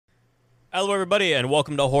Hello, everybody, and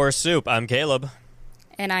welcome to Horror Soup. I'm Caleb.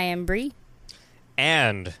 And I am Bree.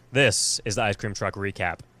 And this is the Ice Cream Truck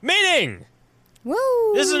Recap. Meaning! Woo!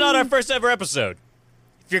 This is not our first ever episode.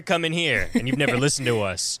 If you're coming here and you've never listened to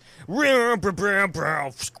us, it's a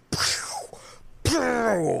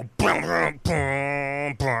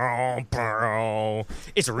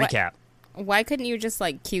recap. Why couldn't you just,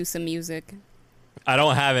 cue some music? I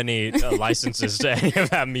don't have any licenses to any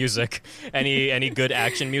of that music. Any good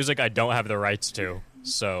action music, I don't have the rights to.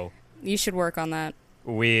 So You should work on that.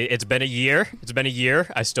 It's been a year.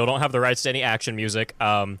 I still don't have the rights to any action music.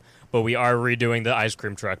 But we are redoing the Ice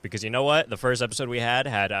Cream Truck because you know what? The first episode we had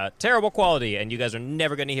terrible quality, and you guys are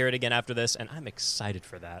never going to hear it again after this, and I'm excited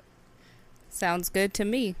for that. Sounds good to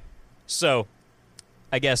me. So,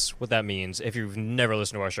 I guess what that means, if you've never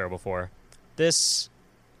listened to our show before, this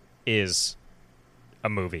is a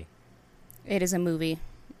movie. It is a movie.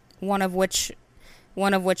 One of which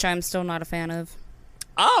I'm still not a fan of.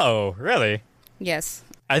 Oh, really? Yes.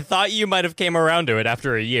 I thought you might have came around to it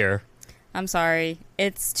after a year. I'm sorry.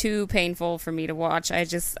 It's too painful for me to watch. I've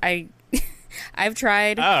tried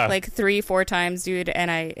 3-4 times, dude,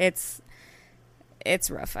 and it's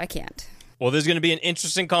rough. I can't. Well, there's going to be an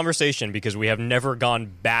interesting conversation because we have never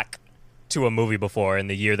gone back to a movie before in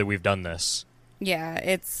the year that we've done this. Yeah,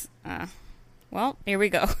 it's well, here we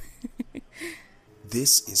go.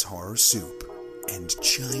 This is Horror Soup, and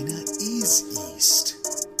China is East.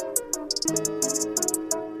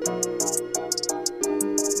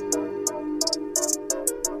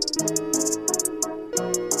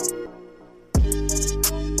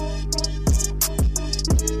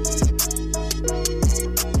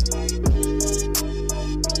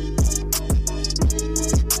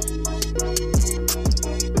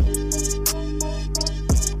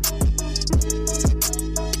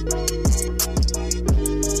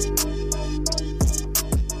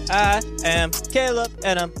 I am Caleb,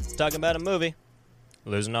 and I'm talking about a movie.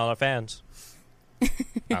 Losing all our fans.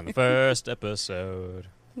 On the first episode.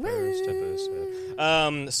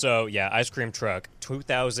 So, yeah, Ice Cream Truck,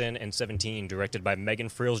 2017, directed by Megan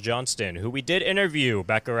Friels Johnston, who we did interview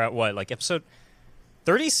back around, episode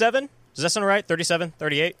 37? Does that sound right? 37?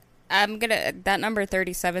 38? That number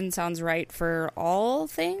 37 sounds right for all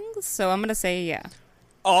things, so I'm gonna say yeah.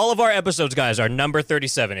 All of our episodes, guys, are number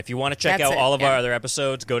 37. If you want to check out all of our other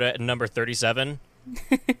episodes, go to number 37.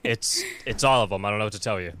 It's all of them. I don't know what to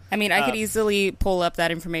tell you. I mean, I could easily pull up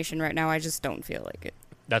that information right now. I just don't feel like it.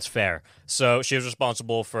 That's fair. So she was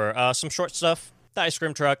responsible for some short stuff, The Ice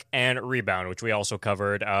Cream Truck, and Rebound, which we also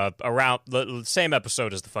covered around the same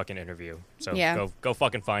episode as the fucking interview. So yeah. Go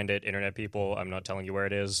fucking find it, internet people. I'm not telling you where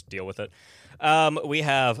it is. Deal with it. We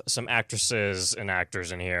have some actresses and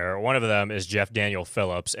actors in here. One of them is Jeff Daniel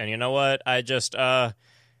Phillips. And you know what? I don't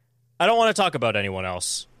want to talk about anyone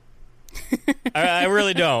else. I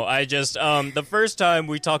really don't. The first time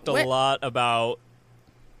we talked a lot about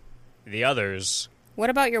the others.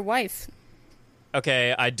 What about your wife?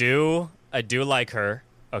 Okay, I do like her.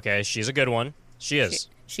 Okay, she's a good one. She is.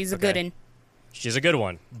 She's a good one. She's a good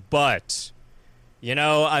one. But,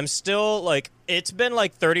 I'm still, it's been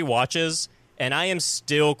 30 watches, and I am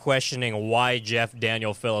still questioning why Jeff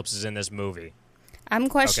Daniel Phillips is in this movie. I'm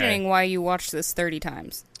questioning why you watched this 30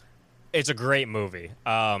 times. It's a great movie.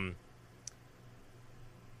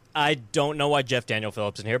 I don't know why Jeff Daniel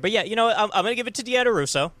Phillips is in here, but yeah, I'm going to give it to Deanna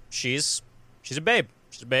Russo. She's a babe.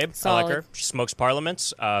 She's a babe. Solid. I like her. She smokes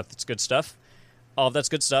parliaments. That's good stuff. All of that's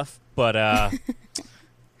good stuff, but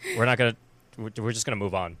we're just going to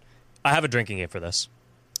move on. I have a drinking game for this.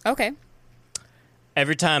 Okay.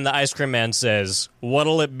 Every time the ice cream man says,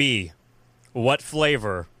 "What'll it be? What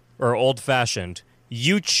flavor?" or old-fashioned,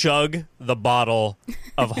 you chug the bottle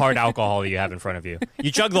of hard alcohol you have in front of you. You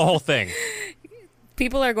chug the whole thing.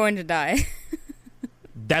 People are going to die.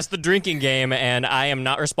 That's the drinking game, and I am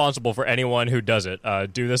not responsible for anyone who does it.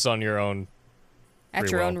 Do this on your own. At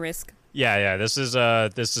your own risk. Yeah. This is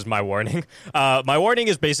my warning. My warning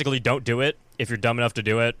is basically don't do it. If you're dumb enough to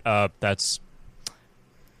do it, that's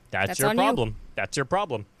your problem. You. That's your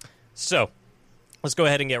problem. So let's go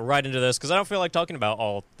ahead and get right into this because I don't feel like talking about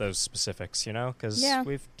all those specifics, because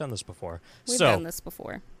we've done this before. We've done this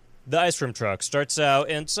before. The Ice Cream Truck starts out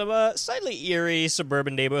in some slightly eerie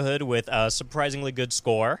suburban neighborhood with a surprisingly good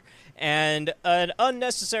score and an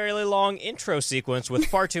unnecessarily long intro sequence with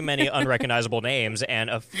far too many unrecognizable names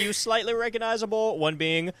and a few slightly recognizable, one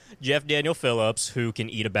being Jeff Daniel Phillips, who can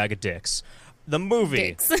eat a bag of dicks. The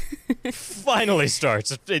movie finally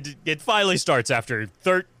starts. It finally starts after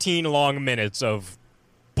 13 long minutes of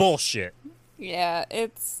bullshit. Yeah,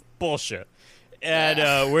 it's bullshit.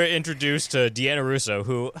 And we're introduced to Deanna Russo,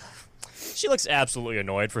 who She looks absolutely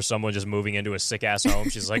annoyed for someone just moving into a sick-ass home.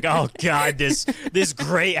 She's like, oh, God, this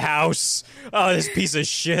great house. Oh, this piece of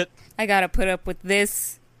shit. I gotta put up with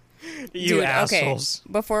this. You Dude, assholes.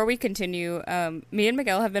 Okay, before we continue, me and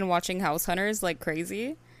Miguel have been watching House Hunters like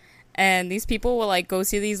crazy. And these people will, like, go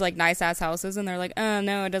see these, like, nice-ass houses, and they're like, oh,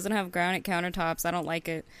 no, it doesn't have granite countertops. I don't like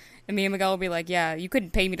it. And me and Miguel will be like, yeah, you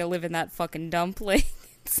couldn't pay me to live in that fucking dump. Like,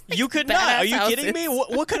 you could not. Are you kidding me?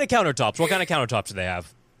 What kind of countertops? What kind of countertops do they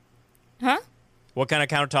have? Huh? What kind of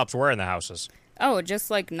countertops were in the houses? Oh,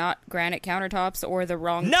 just, like, not granite countertops or the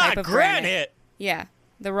wrong type of Not granite! Yeah,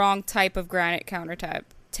 the wrong type of granite countertops.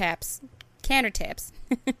 Countertops.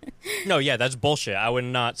 No, yeah, that's bullshit. I would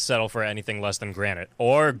not settle for anything less than granite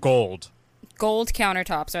or gold. Gold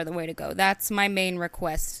countertops are the way to go. That's my main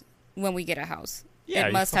request when we get a house. Yeah,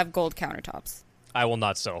 it must have gold countertops. I will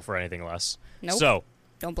not settle for anything less. Nope. So,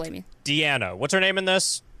 don't blame me. Deanna, what's her name in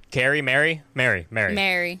this? Carrie? Mary?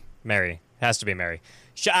 Mary. Has to be Mary.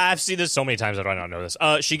 I've seen this so many times I do not know this.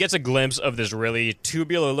 She gets a glimpse of this really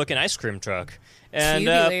tubular-looking ice cream truck. And,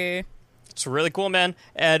 tubular. It's really cool, man.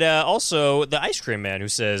 And also, the ice cream man who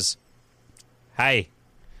says, hi.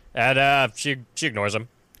 And she ignores him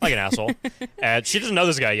like an asshole. And she doesn't know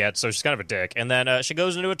this guy yet, so she's kind of a dick. And then she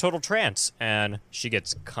goes into a total trance, and she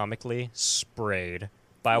gets comically sprayed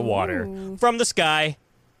by water from the sky.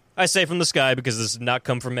 I say from the sky because this did not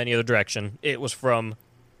come from any other direction. It was from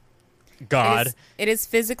God. It is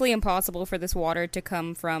physically impossible for this water to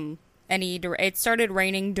come from any... It started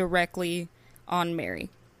raining directly on Mary.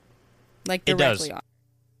 Like, directly on.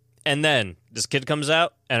 And then this kid comes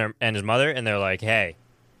out and his mother, and they're like, hey,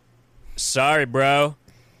 sorry, bro.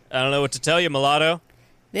 I don't know what to tell you, mulatto.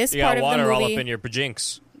 You got water all up in your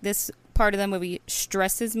pajinks. This part of the movie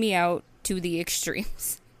stresses me out to the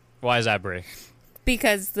extremes. Why is that, Brie?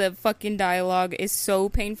 Because the fucking dialogue is so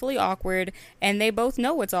painfully awkward, and they both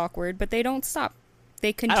know it's awkward, but they don't stop.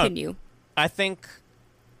 They continue. I think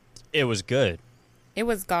it was good. It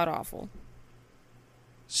was god-awful.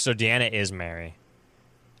 So Deanna is Mary.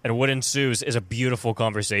 And what ensues is a beautiful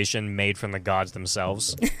conversation made from the gods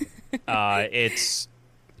themselves. It's...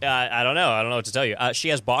 I don't know. I don't know what to tell you. She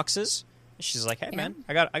has boxes. She's like, hey, man,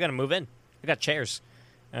 I got to move in. I got chairs.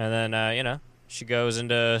 And then, she goes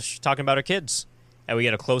into... She's talking about her kids. And we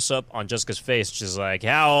get a close-up on Jessica's face. She's like,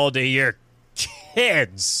 how old are your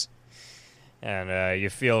kids? And you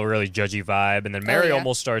feel a really judgy vibe. And then Mary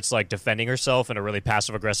almost starts, like, defending herself in a really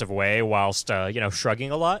passive-aggressive way whilst,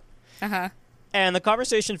 shrugging a lot. Uh-huh. And the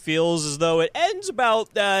conversation feels as though it ends about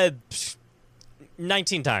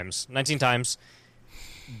 19 times. 19 times.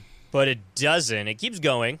 But it doesn't. It keeps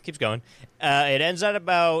going. It ends at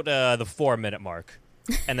about the 4-minute mark.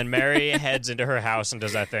 And then Mary heads into her house and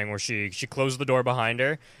does that thing where she closes the door behind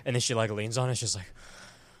her, and then she, like, leans on it. She's like...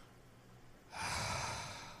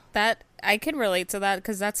 That... I can relate to that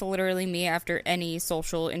because that's literally me after any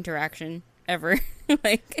social interaction ever.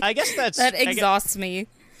 Like, I guess that exhausts me.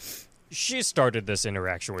 She started this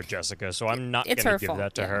interaction with Jessica, so I'm not going to give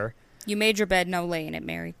that to her. You made your bed, no lay in it,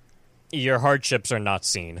 Mary. Your hardships are not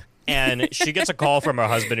seen. And she gets a call from her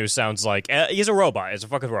husband who sounds like... he's a robot. It's a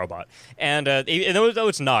fucking robot. And though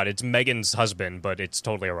it's not, it's Megan's husband, but it's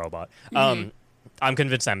totally a robot. Mm-hmm. I'm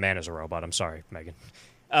convinced that man is a robot. I'm sorry, Megan.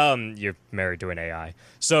 You're married to an AI.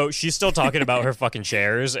 So she's still talking about her fucking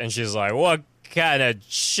chairs, and she's like, what kind of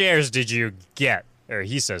chairs did you get? Or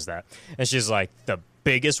he says that. And she's like, the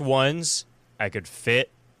biggest ones I could fit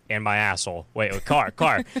in my asshole. Wait, car.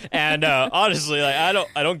 And honestly, like,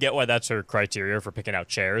 I don't get why that's her criteria for picking out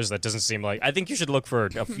chairs. That doesn't seem like... I think you should look for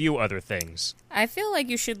a few other things. I feel like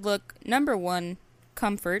you should look, number 1,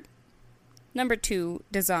 comfort. Number 2,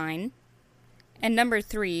 design. And number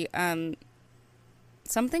 3,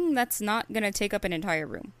 something that's not going to take up an entire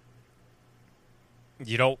room.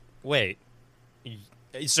 You don't... Wait.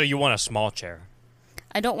 So you want a small chair?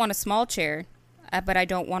 I don't want a small chair, but I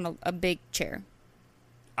don't want a big chair.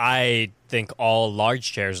 I think all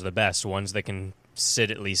large chairs are the best. Ones that can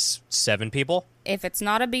sit at least 7 people. If it's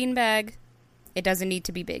not a beanbag, it doesn't need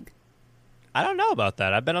to be big. I don't know about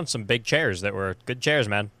that. I've been on some big chairs that were good chairs,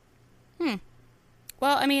 man.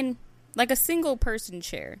 Well, I mean, like a single-person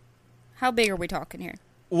chair. How big are we talking here?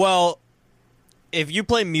 Well, if you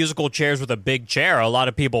play musical chairs with a big chair, a lot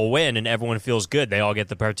of people win and everyone feels good. They all get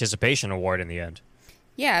the participation award in the end.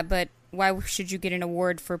 Yeah, but why should you get an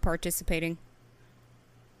award for participating?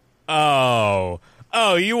 Oh,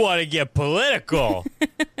 you want to get political.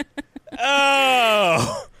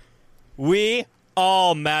 Oh, we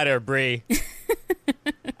all matter, Bree.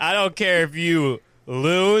 I don't care if you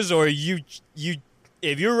lose or if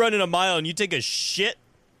you're running a mile and you take a shit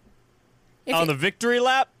on the victory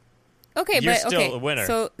lap, Okay, You're but still okay. a winner.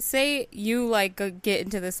 So say you like get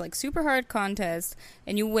into this like super hard contest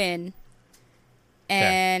and you win,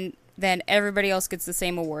 and then everybody else gets the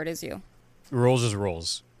same award as you. Rules is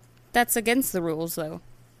rules. That's against the rules, though.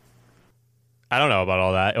 I don't know about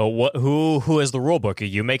all that. Who is the rule book? Are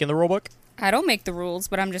you making the rule book? I don't make the rules,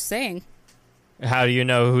 but I'm just saying. How do you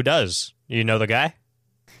know who does? You know the guy?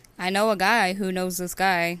 I know a guy who knows this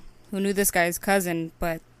guy, who knew this guy's cousin,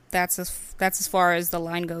 but that's as far as the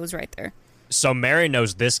line goes right there. So Mary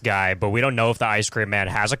knows this guy, but we don't know if the ice cream man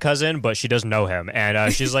has a cousin, but she does know him.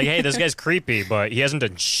 And she's like, hey, this guy's creepy, but he hasn't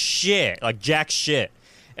done shit, like jack shit.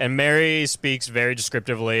 And Mary speaks very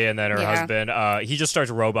descriptively, and then her husband, he just starts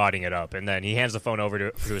roboting it up. And then he hands the phone over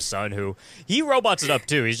to his son, who, he robots it up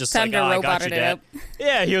too. He's just like, I got you, Dad.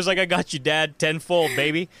 Yeah, he was like, I got you, Dad, tenfold,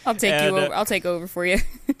 baby. I'll take over for you.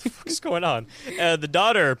 What's going on? The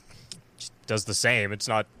daughter does the same. It's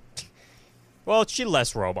not... Well, she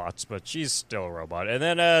less robots, but she's still a robot. And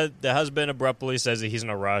then the husband abruptly says that he's in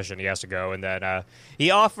a rush and he has to go. And then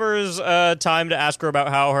he offers time to ask her about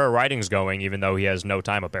how her writing's going, even though he has no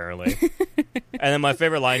time, apparently. And then my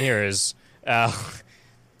favorite line here is, oh,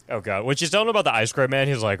 God. When she's telling him about the ice cream man,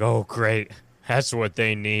 he's like, oh, great. That's what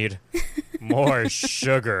they need. More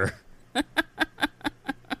sugar.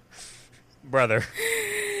 Brother.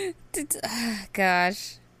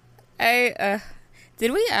 Gosh.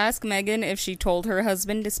 Did we ask Megan if she told her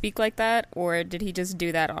husband to speak like that, or did he just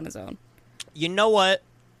do that on his own? You know what?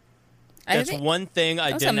 That's one thing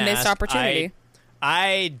I didn't ask. That was a missed opportunity.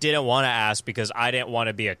 I didn't want to ask because I didn't want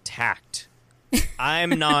to be attacked.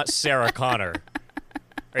 I'm not Sarah Connor.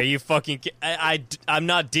 Are you fucking... I'm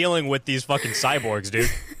not dealing with these fucking cyborgs, dude.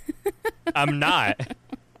 I'm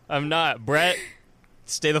not. Brett,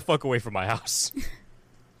 stay the fuck away from my house.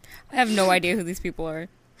 I have no idea who these people are.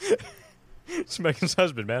 It's Megan's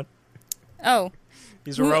husband, man. Oh.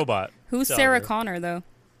 He's a robot. Who's Sarah Connor, though?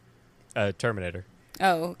 Terminator.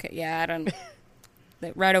 Oh, okay. Yeah, I don't...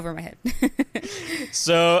 right over my head.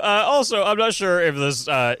 So, also, I'm not sure if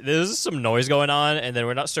there's some noise going on, and then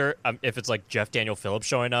we're not sure if it's, like, Jeff Daniel Phillips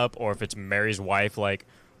showing up, or if it's Mary's wife, like,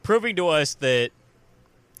 proving to us that...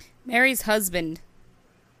 Mary's husband.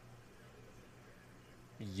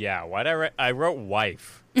 Yeah, why'd I wrote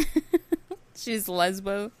wife. She's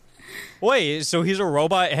lesbo. Wait, so he's a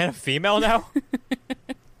robot and a female now?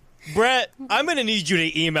 Brett, I'm going to need you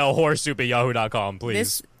to email horrorsoup@yahoo.com, please.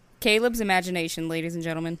 This Caleb's imagination, ladies and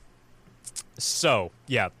gentlemen. So,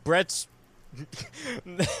 yeah, Brett's...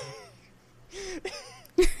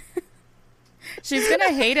 She's going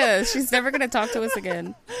to hate us. She's never going to talk to us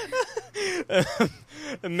again.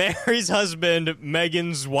 Mary's husband,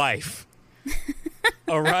 Megan's wife,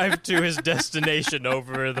 arrived to his destination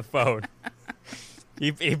over the phone.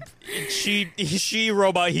 She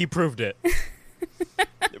robot, he proved it.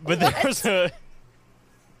 But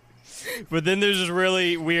but then there's this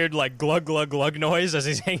really weird, like, glug, glug, glug noise as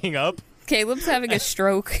he's hanging up. Caleb's having a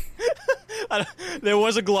stroke. There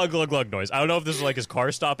was a glug, glug, glug noise. I don't know if this was, like, his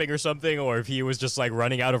car stopping or something, or if he was just, like,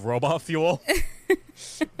 running out of robot fuel.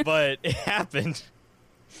 But it happened.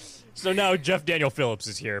 So now Jeff Daniel Phillips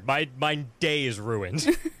is here. My day is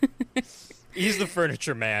ruined. He's the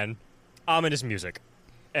furniture man. Ominous music.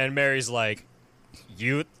 And Mary's like,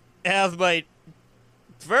 you have my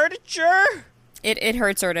furniture? It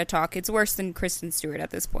hurts her to talk. It's worse than Kristen Stewart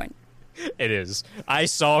at this point. It is. I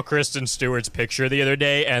saw Kristen Stewart's picture the other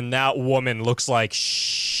day, and that woman looks like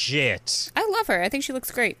shit. I love her. I think she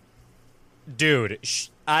looks great. Dude,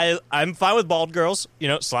 I'm fine with bald girls. You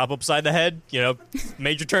know, slap upside the head. You know,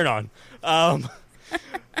 major turn on.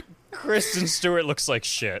 Kristen Stewart looks like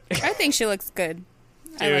shit. I think she looks good.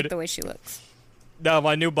 Dude. I like the way she looks. No,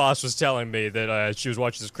 my new boss was telling me that she was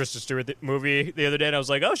watching this Kristen Stewart movie the other day, and I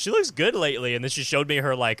was like, oh, she looks good lately. And then she showed me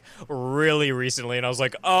her, like, really recently, and I was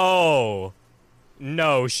like, oh,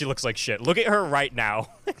 no, she looks like shit. Look at her right now.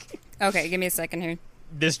 Okay, give me a second here.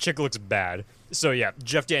 This chick looks bad. So, yeah,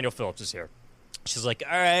 Jeff Daniel Phillips is here. She's like,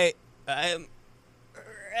 all right, I'm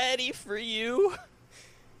ready for you.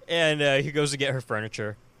 And he goes to get her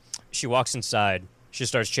furniture. She walks inside. She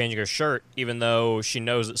starts changing her shirt, even though she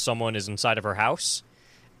knows that someone is inside of her house.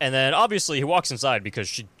 And then, obviously, he walks inside because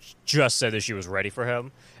she just said that she was ready for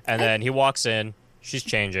him. And then he walks in. She's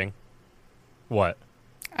changing. What?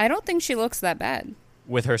 I don't think she looks that bad.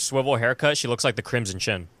 With her swivel haircut, she looks like the Crimson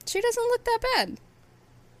Chin. She doesn't look that bad.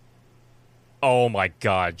 Oh, my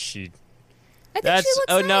God. I think she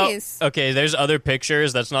looks nice. No. Okay, there's other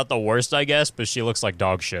pictures. That's not the worst, I guess, but she looks like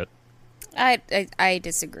dog shit. I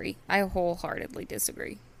disagree. I wholeheartedly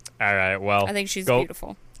disagree. All right, well. I think she's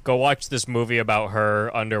beautiful. Go watch this movie about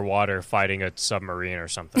her underwater fighting a submarine or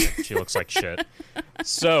something. She looks like shit.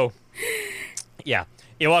 So, yeah.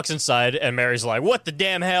 He walks inside, and Mary's like, what the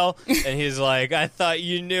damn hell? And he's like, I thought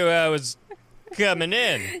you knew I was coming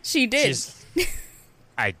in. She did.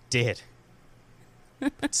 I did.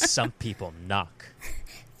 But some people knock.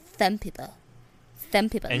 Some people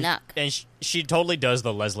knock. And she totally does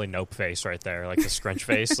the Leslie Knope face right there, like the scrunch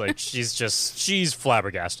face. Like, she's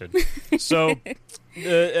flabbergasted. So,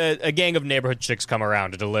 a gang of neighborhood chicks come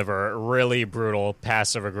around to deliver a really brutal,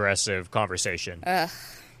 passive-aggressive conversation.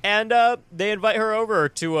 And they invite her over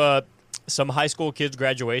to some high school kid's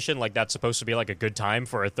graduation. Like, that's supposed to be, like, a good time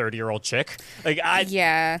for a 30-year-old chick. Like,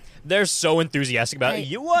 yeah. They're so enthusiastic about it.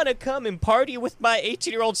 You want to come and party with my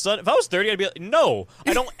 18-year-old son? If I was 30, I'd be like, no,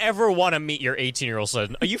 I don't ever want to meet your 18-year-old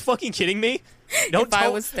son. Are you fucking kidding me? If I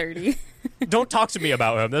was 30. Don't talk to me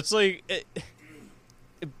about him. That's like...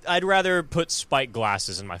 I'd rather put spiked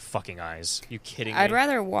glasses in my fucking eyes. You kidding me? I'd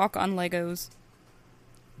rather walk on Legos.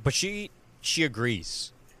 But she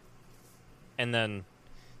agrees. And then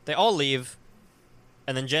they all leave,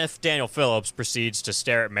 and then Jeff Daniel Phillips proceeds to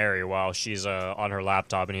stare at Mary while she's on her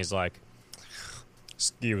laptop, and he's like,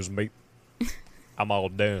 excuse me, I'm all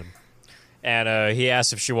done. And he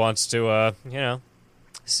asks if she wants to,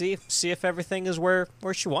 see if everything is where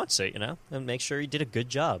she wants it, and make sure he did a good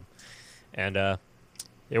job. And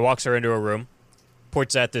he walks her into a room,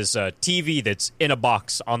 points at this TV that's in a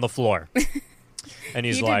box on the floor. And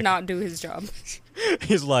he's he like... did not do his job.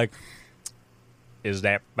 He's like... Is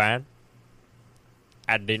that fine?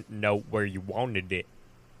 I didn't know where you wanted it.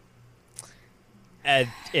 And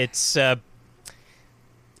it's a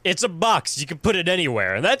box. You can put it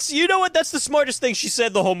anywhere. And that's, you know what? That's the smartest thing she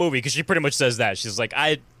said the whole movie, because she pretty much says that. She's like,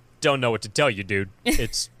 I don't know what to tell you, dude.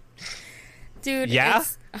 It's... Dude, yeah?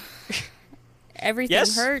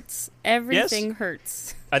 Everything hurts. Everything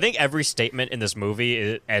hurts. I think every statement in this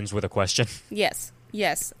movie ends with a question. Yes.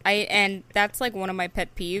 And that's like one of my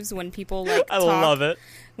pet peeves when people like I love it.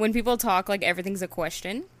 When people talk like everything's a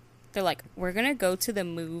question. They're like, we're going to go to the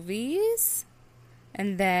movies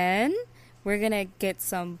and then we're going to get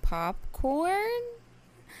some popcorn.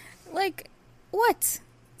 Like, what?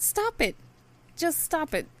 Stop it. Just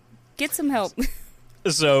stop it. Get some help.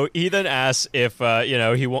 So he then asks if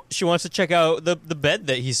she wants to check out the bed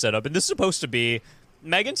that he set up, and this is supposed to be...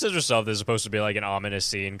 Megan says herself this is supposed to be like an ominous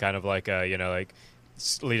scene, kind of like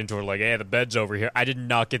leading toward like, hey, the bed's over here. I did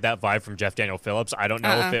not get that vibe from Jeff Daniel Phillips. I don't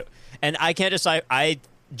know if it... And I can't decide... I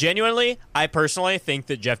personally think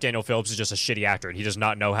that Jeff Daniel Phillips is just a shitty actor, and he does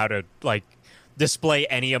not know how to, like, display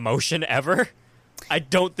any emotion ever. I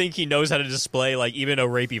don't think he knows how to display, like, even a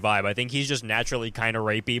rapey vibe. I think he's just naturally kind of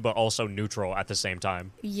rapey, but also neutral at the same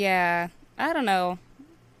time. Yeah. I don't know.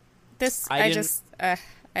 I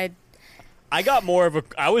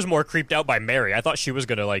was more creeped out by Mary. I thought she was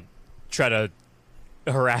going to, like, try to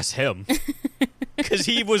harass him. Because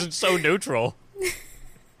he wasn't so neutral.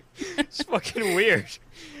 It's fucking weird.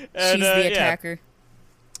 And, she's the attacker.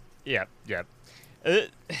 Yeah.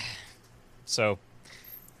 So,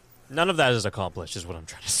 none of that is accomplished, is what I'm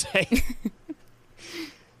trying to say.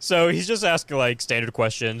 So, he's just asking, like, standard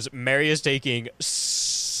questions. Mary is taking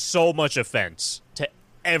so much offense to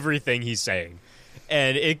everything he's saying.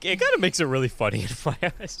 And it kind of makes it really funny in my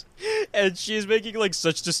eyes. And she's making, like,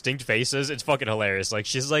 such distinct faces. It's fucking hilarious. Like,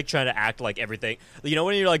 she's, like, trying to act like everything. You know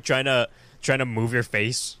when you're, like, trying to move your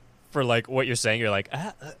face for, like, what you're saying? You're like,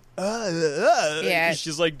 Yeah.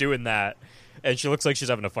 She's, like, doing that. And she looks like she's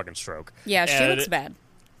having a fucking stroke. Yeah, she looks bad.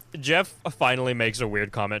 Jeff finally makes a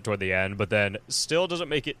weird comment toward the end, but then still doesn't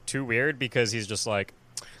make it too weird because he's just like,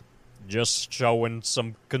 just showing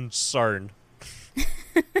some concern.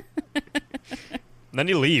 And then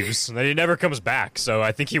he leaves, and then he never comes back, so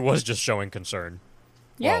I think he was just showing concern.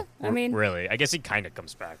 Yeah, well, I mean... Really. I guess he kind of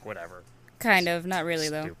comes back, whatever. Kind of, not really,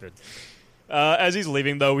 Stupid. As he's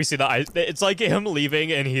leaving, though, we see it's like him leaving,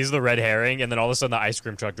 and he's the red herring, and then all of a sudden the ice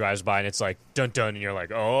cream truck drives by, and it's like, dun-dun, and you're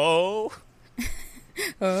like, oh...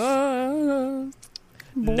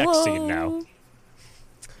 Next scene now.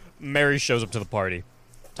 Mary shows up to the party,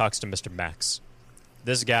 talks to Mr. Max.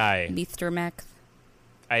 This guy... Mr. Max.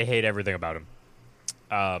 I hate everything about him.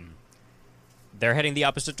 They're heading the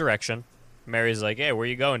opposite direction. Mary's like, hey, where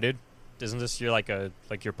you going, dude? Isn't this your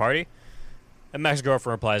your party? And Max's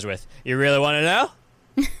girlfriend replies with, you really want to know?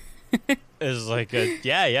 It's like,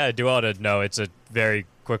 yeah, I do want to know. It's a very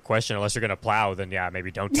quick question. Unless you're going to plow, then yeah,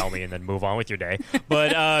 maybe don't tell me and then move on with your day.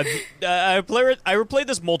 But I replayed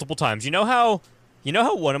this multiple times. You know how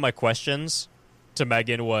one of my questions to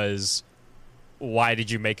Megan was, why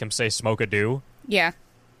did you make him say smoke a do? Yeah.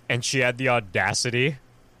 And she had the audacity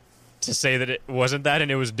to say that it wasn't that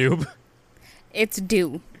and it was Doob. It's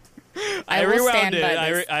due. I will rewound stand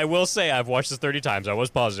by this. it. I will say I've watched this 30 times. I was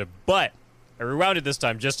positive, but I rewound it this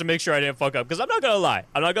time just to make sure I didn't fuck up. Because I'm not gonna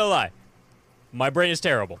lie. My brain is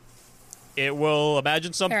terrible. It will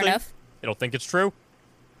imagine something. Fair enough. It'll think it's true.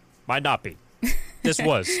 Might not be. This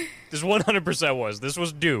 100% was. This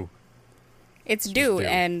was due. It's due,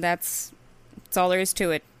 and that's all there is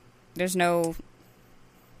to it. There's no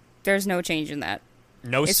change in that.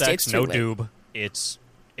 No It's sex, too no late. doob. It's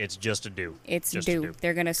just a do. It's just a due. do.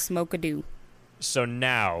 They're gonna smoke a due. So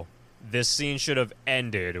now, this scene should have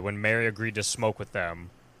ended when Mary agreed to smoke with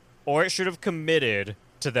them, or it should have committed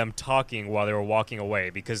to them talking while they were walking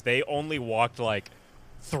away, because they only walked like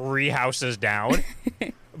 3 houses down,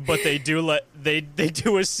 but they do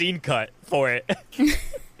do a scene cut for it.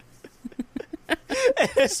 And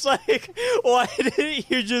it's like, why didn't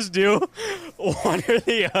you just do one or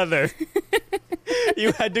the other?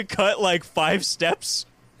 You had to cut like 5 steps.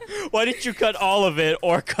 Why didn't you cut all of it,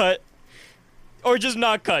 or just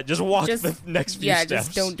not cut? Just walk the next few steps. Yeah,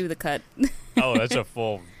 just don't do the cut. Oh, that's a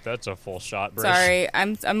full shot, Brish. Sorry,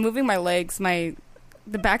 I'm moving my legs. The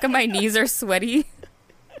back of my knees are sweaty.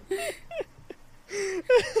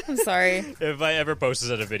 I'm sorry. If I ever post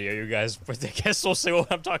this as a video, you guys, I guess will see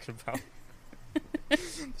what I'm talking about.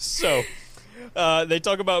 So, they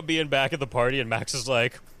talk about being back at the party, and Max is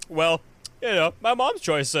like, well, my mom's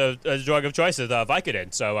choice, drug of choice is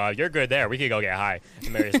Vicodin, so you're good there. We can go get high.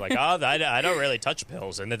 And Mary's like, oh, I don't really touch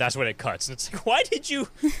pills, and then that's when it cuts. And it's like, why did you...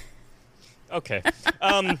 Okay.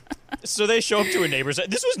 So they show up to a neighbor's.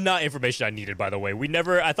 This was not information I needed, by the way.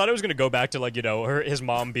 I thought it was going to go back to, like, his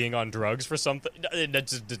mom being on drugs for something. That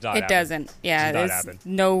just did not happen. It doesn't. Yeah, there's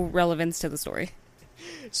no relevance to the story.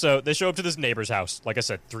 So they show up to this neighbor's house, like I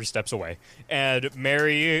said, 3 steps away. And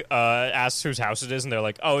Mary asks whose house it is, and they're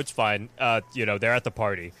like, oh, it's fine. They're at the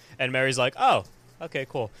party. And Mary's like, oh, okay,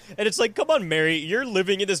 cool. And it's like, come on, Mary, you're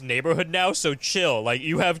living in this neighborhood now, so chill. Like,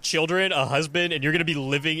 you have children, a husband, and you're going to be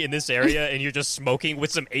living in this area, and you're just smoking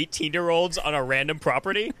with some 18-year-olds on a random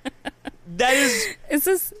property? That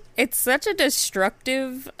is... It's such a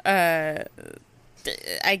destructive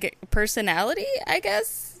personality, I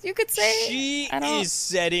guess you could say. She is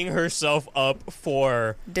setting herself up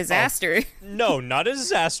for... disaster. No, not a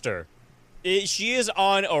disaster. She is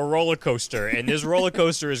on a roller coaster, and this roller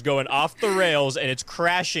coaster is going off the rails, and it's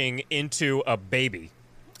crashing into a baby.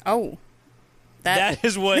 Oh. That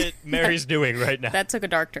is what Mary's doing right now. That took a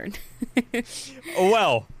dark turn.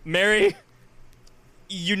 Well, Mary,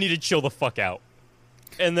 you need to chill the fuck out.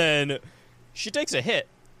 And then she takes a hit,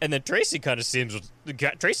 and then Tracy kind of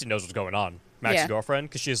Tracy knows what's going on, Max's girlfriend,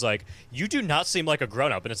 because she's like, you do not seem like a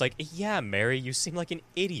grown-up. And it's like, yeah, Mary, you seem like an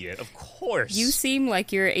idiot, of course. You seem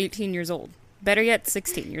like you're 18 years old. Better yet,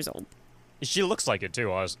 16 years old. She looks like it, too.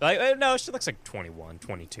 No, she looks like 21,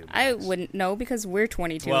 22. Max. I wouldn't know, because we're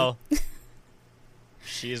 22. Well,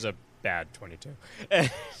 she is a bad 22.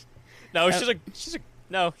 No,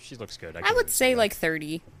 she looks good. I would say like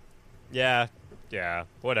 30. Yeah,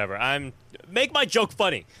 whatever. Make my joke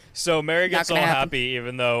funny. So Mary gets all happy,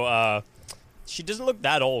 even though she doesn't look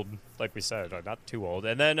that old, like we said, not too old.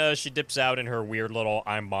 And then she dips out in her weird little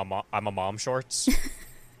I'm a mom shorts.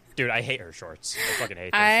 Dude, I hate her shorts. I fucking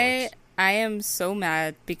hate those shorts. I am so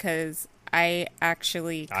mad because I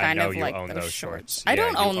actually kind of like those shorts. I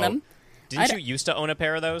don't own them. Didn't you used to own a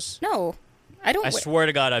pair of those? No, I don't. I swear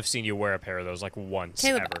to God, I've seen you wear a pair of those like once.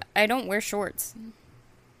 Caleb, ever. I don't wear shorts.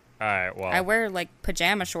 All right, well, I wear like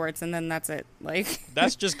pajama shorts, and then that's it. Like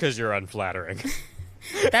that's just because you're unflattering.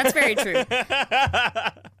 That's very true.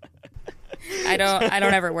 I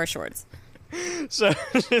don't ever wear shorts. So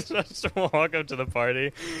she starts to walk up to the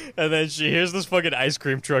party, and then she hears this fucking ice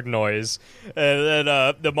cream truck noise, and then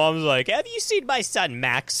the mom's like, "Have you seen my son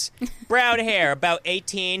Max? Brown hair, about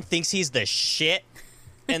 18, thinks he's the shit."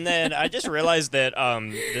 And then I just realized that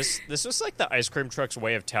this was like the ice cream truck's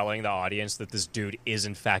way of telling the audience that this dude is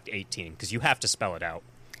in fact 18, because you have to spell it out.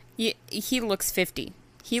 He looks 50.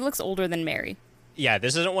 He looks older than Mary. Yeah,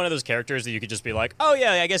 this isn't one of those characters that you could just be like, "Oh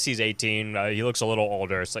yeah, I guess he's 18. He looks a little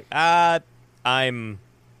older." It's like, I'm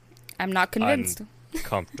not convinced.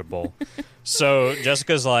 Uncomfortable. So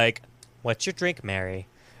Jessica's like, "What's your drink, Mary?"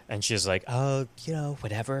 And she's like, "Oh,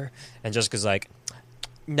 whatever." And Jessica's like,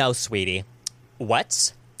 "No, sweetie.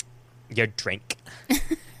 What's your drink?" And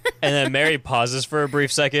then Mary pauses for a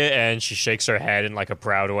brief second, and she shakes her head in like a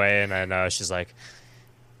proud way, and then she's like,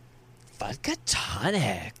 "Vodka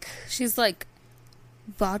tonic." She's like,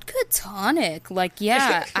 "Vodka tonic?" Like,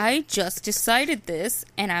 yeah, I just decided this,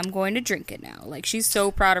 and I'm going to drink it now. Like, she's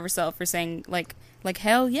so proud of herself for saying, like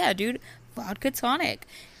hell yeah, dude, vodka tonic.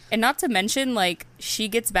 And not to mention, like, she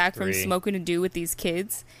gets back from 3. smoking a do with these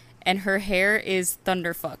kids, and her hair is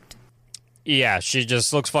thunderfucked. Yeah, she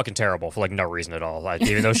just looks fucking terrible for, like, no reason at all. Like,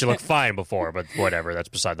 even though she looked fine before, but whatever, that's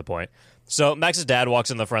beside the point. So Max's dad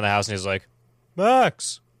walks in the front of the house, and he's like,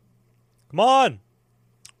 Max, come on.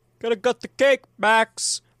 Gotta gut the cake,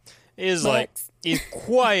 Max. He's like, he's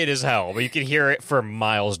quiet as hell, but you can hear it for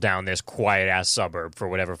miles down this quiet-ass suburb for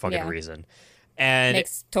whatever fucking reason. And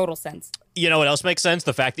makes total sense. you know what else makes sense?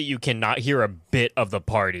 The fact that you cannot hear a bit of the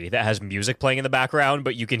party that has music playing in the background,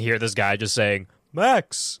 but you can hear this guy just saying,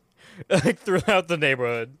 Max, like throughout the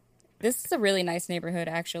neighborhood. This is a really nice neighborhood,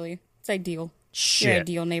 actually. It's ideal. Shit. Your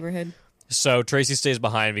ideal neighborhood. So Tracy stays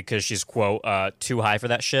behind because she's, quote, too high for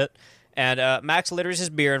that shit. And Max litters his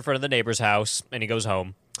beer in front of the neighbor's house, and he goes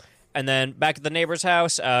home. And then back at the neighbor's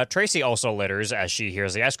house, Tracy also litters as she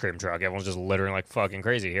hears the ice cream truck. Everyone's just littering like fucking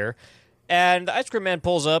crazy here. And the ice cream man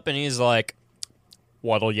pulls up, and he's like,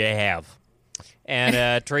 what'll you have?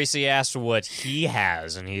 And Tracy asks what he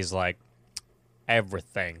has, and he's like,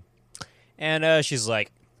 everything. And she's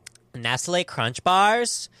like, Nestle Crunch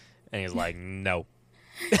Bars? And he's like, no.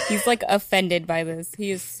 He's, like, offended by this.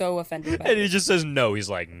 He is so offended by And this. he just says no. He's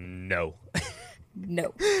like, no.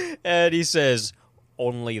 No. And he says,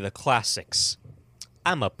 only the classics.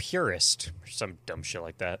 I'm a purist. Or some dumb shit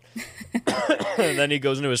like that. And then he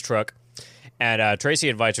goes into his truck. And Tracy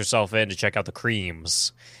invites herself in to check out the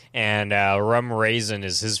creams. And rum raisin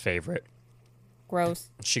is his favorite. Gross.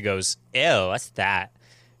 She goes, ew, what's that?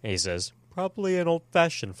 And he says, probably an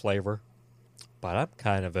old-fashioned flavor. But I'm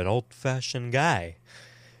kind of an old-fashioned guy.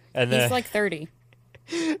 And then, He's like 30.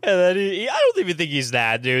 And then I don't even think he's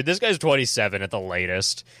that, dude. This guy's 27 at the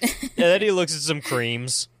latest. And then he looks at some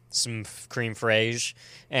creams, some cream fraiche,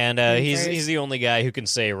 and he's the only guy who can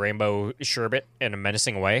say rainbow sherbet in a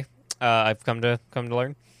menacing way. I've come to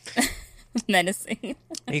learn. Menacing.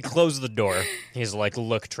 He closed the door. He's like,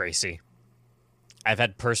 look, Tracy, I've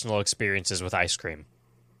had personal experiences with ice cream.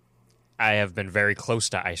 I have been very close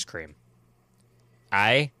to ice cream.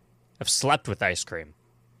 I have slept with ice cream.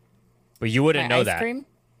 But you wouldn't know that. Cream?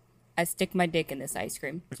 I stick my dick in this ice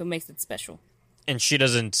cream, so it makes it special. And she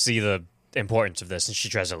doesn't see the importance of this, and she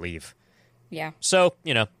tries to leave. Yeah. So,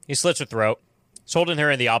 you know, he slits her throat. He's holding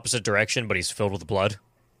her in the opposite direction, but he's filled with blood.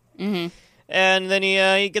 Mm-hmm. And then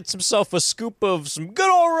he gets himself a scoop of some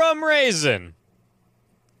good old rum raisin.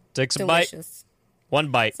 Takes a bite. Delicious.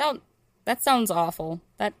 One bite. That sounds awful.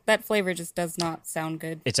 That flavor just does not sound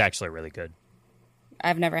good. It's actually really good.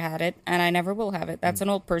 I've never had it, and I never will have it. That's an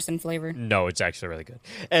old person flavor. No, it's actually really good.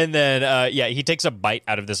 And then, he takes a bite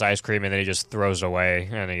out of this ice cream, and then he just throws it away,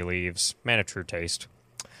 and he leaves. Man, a true taste.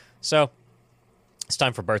 So, it's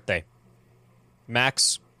time for birthday.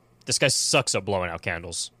 Max, this guy sucks at blowing out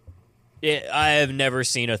candles. I have never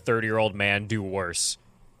seen a 30-year-old man do worse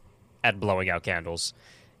at blowing out candles.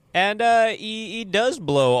 And he does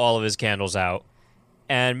blow all of his candles out.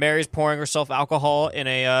 And Mary's pouring herself alcohol in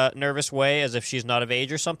a nervous way as if she's not of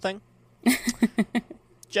age or something.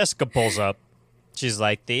 Jessica pulls up. She's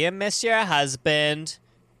like, do you miss your husband?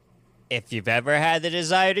 If you've ever had the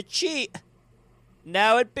desire to cheat,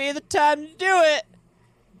 now would be the time to do it.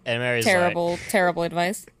 And Mary's terrible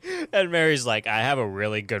advice. And Mary's like, I have a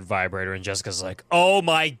really good vibrator. And Jessica's like, oh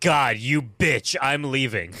my God, you bitch, I'm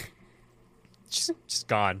leaving. Just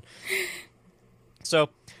gone. So,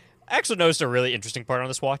 I actually noticed a really interesting part on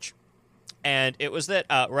this watch. And it was that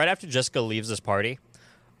right after Jessica leaves this party,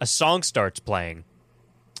 a song starts playing.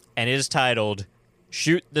 And it is titled,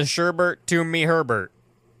 Shoot the Sherbert to Me Herbert.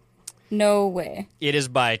 No way. It is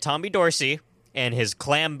by Tommy Dorsey and his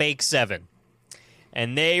Clam Bake 7.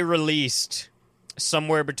 And they released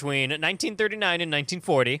somewhere between 1939 and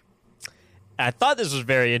 1940. I thought this was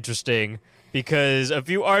very interesting because a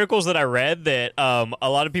few articles that I read that a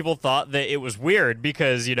lot of people thought that it was weird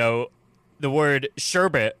because, you know, the word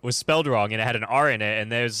sherbet was spelled wrong and it had an R in it. And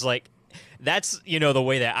there's like, that's, you know, the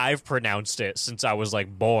way that I've pronounced it since I was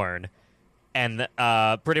like born. And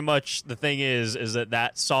pretty much the thing is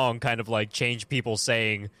that song kind of like changed people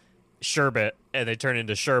saying sherbet and they turn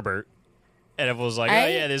into sherbert. And everyone was like, oh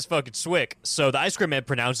yeah, this fucking swick. So the ice cream man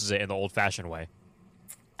pronounces it in the old fashioned way.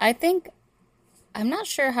 I'm not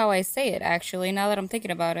sure how I say it, actually, now that I'm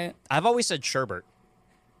thinking about it. I've always said sherbet.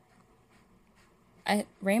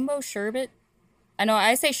 Rainbow sherbet? I know,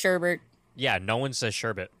 I say sherbet. Yeah, no one says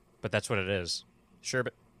sherbet, but that's what it is.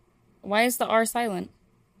 Sherbet. Why is the R silent?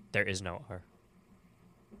 There is no R.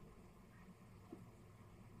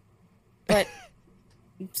 But,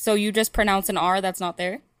 so you just pronounce an R that's not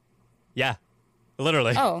there? Yeah,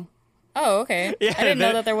 literally. Oh, okay. Yeah, I didn't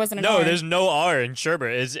know that there wasn't an R. No, there's no R in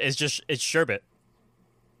sherbet. It's sherbet.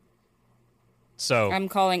 So I'm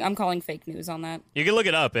calling fake news on that. you can look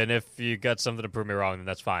it up, and if you got something to prove me wrong, then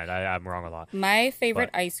that's fine. I'm wrong a lot. My favorite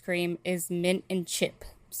But- ice cream is mint and chip.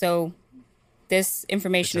 So this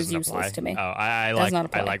information is Doesn't useless apply. to me. Oh, I Does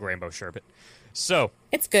not like apply. rainbow sherbet. So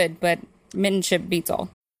It's good, but mint and chip beats all.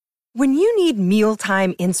 When you need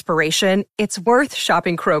mealtime inspiration, it's worth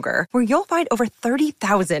shopping Kroger, where you'll find over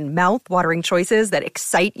 30,000 mouth-watering choices that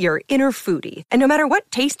excite your inner foodie. And no matter what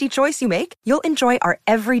tasty choice you make, you'll enjoy our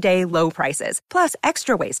everyday low prices, plus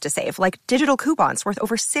extra ways to save, like digital coupons worth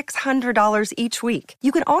over $600 each week.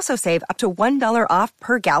 You can also save up to $1 off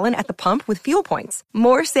per gallon at the pump with fuel points.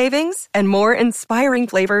 More savings and more inspiring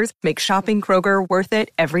flavors make shopping Kroger worth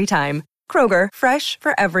it every time. Kroger, fresh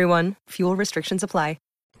for everyone. Fuel restrictions apply.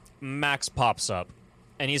 Max pops up,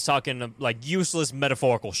 and he's talking like useless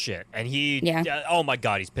metaphorical shit. And Yeah. oh my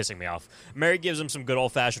god, he's pissing me off. Mary gives him some good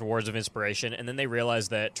old-fashioned words of inspiration, and then they realize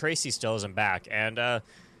that Tracy still isn't back, and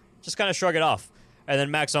just kind of shrug it off. And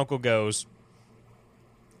then Max's uncle goes,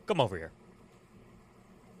 "Come over here.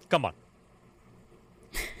 Come on."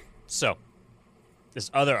 So,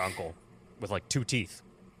 this other uncle with like 2 teeth,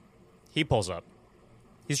 he pulls up.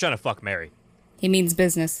 He's trying to fuck Mary. He means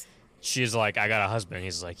business. She's like, "I got a husband."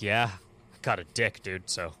 He's like, "Yeah, I got a dick, dude,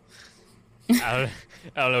 so I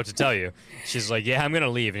don't know what to tell you." She's like, "Yeah, I'm going to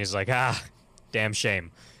leave." And he's like, damn shame."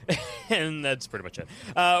 And that's pretty much it.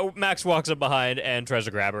 Max walks up behind and tries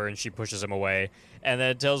to grab her, and she pushes him away, and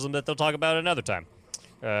then tells him that they'll talk about it another time.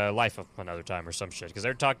 Life of another time or some shit,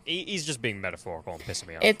 because he's just being metaphorical and pissing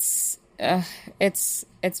me off.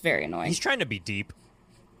 It's very annoying. He's trying to be deep.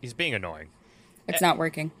 He's being annoying. It's not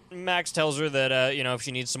working. Max tells her that, if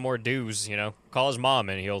she needs some more dues, call his mom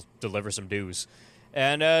and he'll deliver some dues.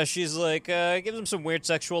 And she's like, gives him some weird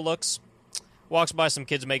sexual looks, walks by some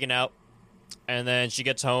kids making out, and then she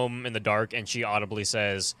gets home in the dark and she audibly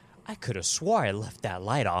says, "I could have swore I left that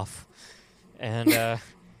light off." And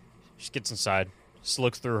she gets inside, just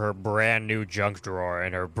looks through her brand new junk drawer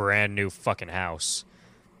in her brand new fucking house,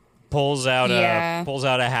 pulls out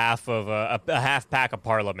a half pack of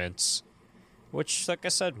Parliaments. Which, like I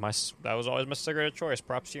said, that was always my cigarette of choice.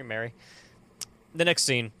 Props to you, Mary. The next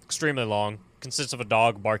scene, extremely long, consists of a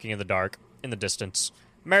dog barking in the dark, in the distance.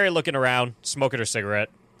 Mary looking around, smoking her cigarette,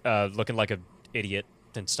 looking like an idiot,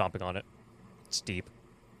 and stomping on it. It's deep.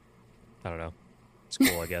 I don't know. It's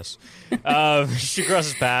cool, I guess. She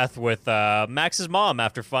crosses path with Max's mom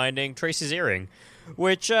after finding Tracy's earring,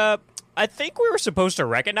 which I think we were supposed to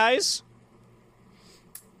recognize,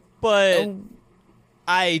 but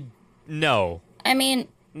No. I mean,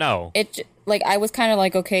 No. I was kind of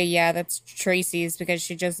like, okay, yeah, that's Tracy's because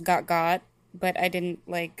she just got, but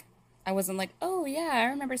I wasn't like, oh yeah, I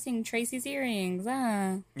remember seeing Tracy's earrings.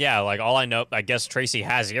 Yeah, like all I know, I guess Tracy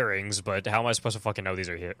has earrings, but how am I supposed to fucking know these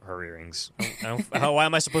are her earrings? Why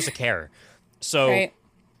am I supposed to care? So Right.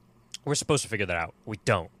 we're supposed to figure that out. We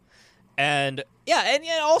don't. And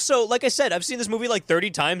also, like I said, I've seen this movie like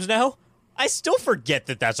 30 times now. I still forget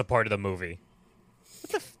that that's a part of the movie.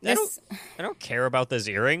 I don't care about this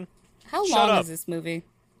earring. How Shut long up. is this movie?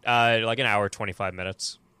 Like an hour, 25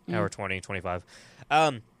 minutes. Hour 20, 25.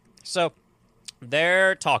 So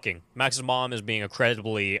they're talking. Max's mom is being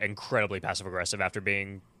incredibly passive-aggressive after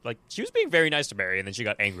being, she was being very nice to Mary, and then she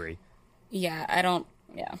got angry. Yeah,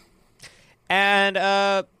 yeah. And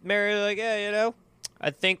Mary, I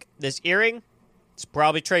think this earring is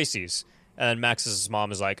probably Tracy's. And Max's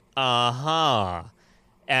mom is like, uh-huh.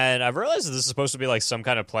 And I've realized that this is supposed to be, some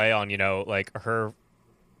kind of play on, her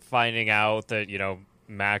finding out that,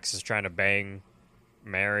 Max is trying to bang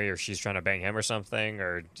Mary or she's trying to bang him or something.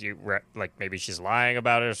 Or, maybe she's lying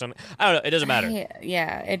about it or something. I don't know. It doesn't matter.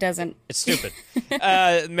 Yeah, it doesn't. It's stupid.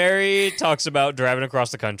 Mary talks about driving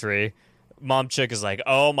across the country. Mom chick is like,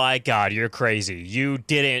 "Oh my god, you're crazy. You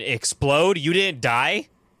didn't explode? You didn't die?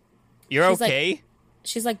 You're She's okay?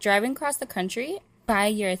 She's like, driving across the country by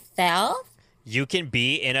yourself? You can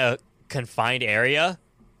be in a confined area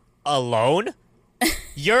alone?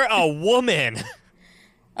 You're a woman."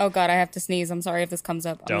 Oh god, I have to sneeze. I'm sorry if this comes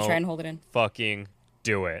up. I'm Don't gonna try and hold it in. fucking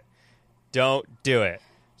do it. Don't do it.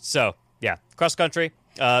 So, yeah, cross country.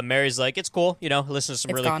 Mary's like, "It's cool, listen to some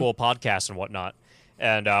It's really gone. cool podcasts and whatnot."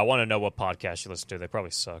 And I want to know what podcast you listen to. They probably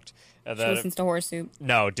sucked. And She then, listens to Horse Soup.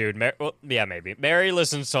 no, dude. Well, yeah, maybe. Mary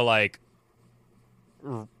listens to,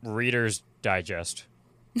 Reader's Digest.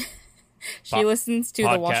 She listens to the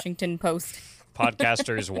podca- Washington Post.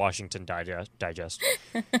 Podcasters Washington Digest.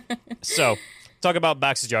 So, talk about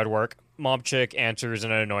Max's yard work. Mom chick answers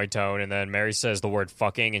in an annoyed tone, and then Mary says the word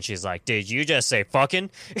fucking, and she's like, "Did you just say fucking?"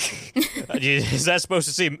 Is that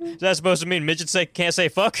supposed to mean midgets can't say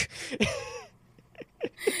fuck?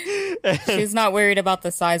 She's not worried about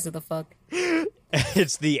the size of the fuck.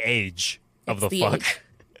 It's the age of the fuck.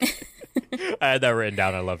 I had that written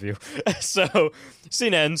down. I love you. So,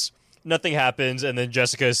 scene ends. Nothing happens, and then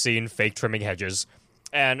Jessica is seen fake trimming hedges.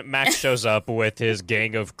 And Max shows up with his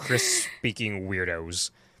gang of Chris-speaking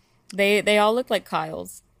weirdos. They all look like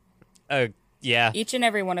Kyles. Yeah. Each and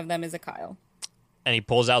every one of them is a Kyle. And he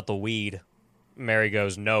pulls out the weed. Mary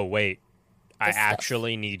goes, no, wait. I stuff.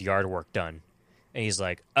 actually need yard work done. And he's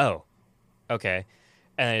like, oh, okay.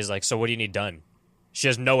 And then he's like, so what do you need done? She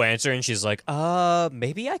has no answer, and she's like,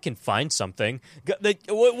 maybe I can find something.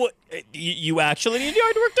 What? You actually need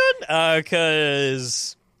yard work done?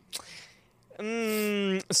 'Cause...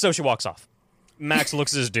 So she walks off. Max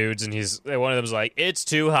looks at his dudes, and one of them's like, it's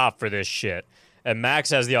too hot for this shit. And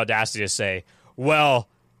Max has the audacity to say, well,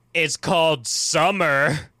 it's called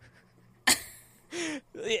summer.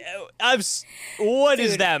 What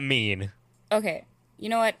does that mean? Okay, you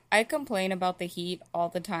know what? I complain about the heat all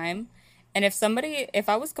the time. And if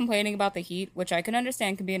I was complaining about the heat, which I can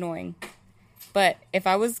understand can be annoying, but if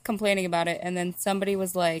I was complaining about it and then somebody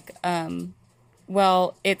was like,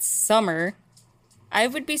 well, it's summer, I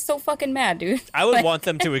would be so fucking mad, dude. I would want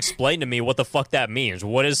them to explain to me what the fuck that means.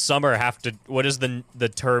 What does what does the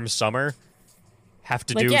term summer have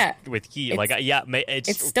to do with heat?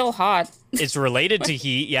 It's still hot. It's related to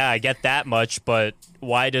heat. Yeah, I get that much, but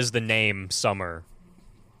why does the name summer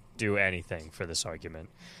do anything for this argument?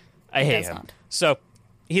 I hate him. Not. So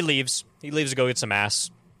he leaves. He leaves to go get some ass,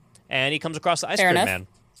 and he comes across the ice cream man.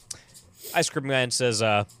 Ice cream man says,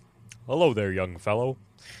 hello there, young fellow.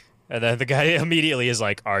 And then the guy immediately is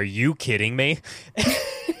like, are you kidding me?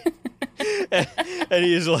 and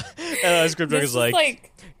ice cream truck is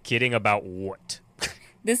like, kidding about what?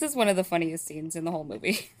 This is one of the funniest scenes in the whole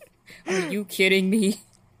movie. Are you kidding me?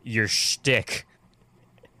 Your shtick.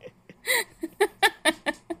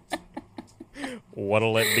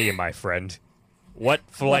 What'll it be, my friend? What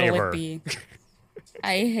flavor? What'll it be?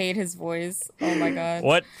 I hate his voice. Oh my god.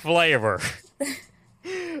 What flavor?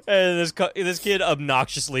 And this kid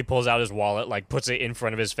obnoxiously pulls out his wallet, like puts it in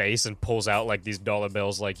front of his face and pulls out like these dollar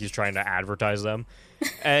bills like he's trying to advertise them.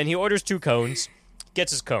 And he orders 2 cones,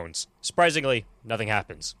 gets his cones. Surprisingly, nothing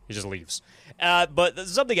happens. He just leaves. But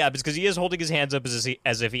something happens because he is holding his hands up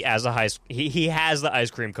as if he has he has the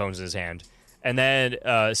ice cream cones in his hand. And then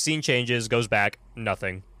scene changes, goes back,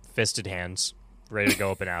 nothing. Fisted hands, ready to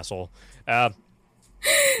go up an asshole. That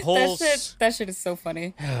shit is so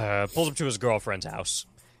funny. Pulls up to his girlfriend's house.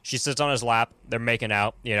 She sits on his lap. They're making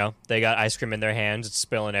out. You know, they got ice cream in their hands. It's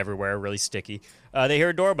spilling everywhere, really sticky. They hear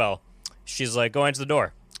a doorbell. She's like, go answer the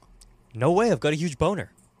door. No way, I've got a huge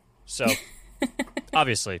boner. So,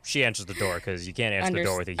 obviously, she answers the door because you can't answer the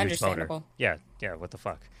door with a huge boner. Yeah, what the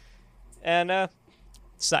fuck. And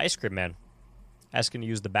it's the ice cream man asking to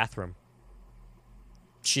use the bathroom.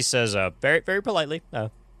 She says, very, very politely,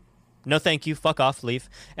 no, thank you. Fuck off. Leave.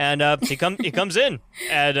 And he comes in,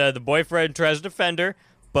 and the boyfriend tries to defend her,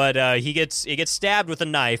 but he gets stabbed with a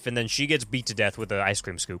knife, and then she gets beat to death with an ice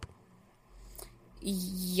cream scoop.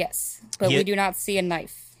 Yes, but we do not see a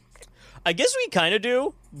knife. I guess we kind of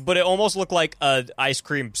do, but it almost looked like an ice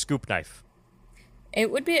cream scoop knife.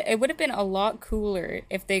 It would have been a lot cooler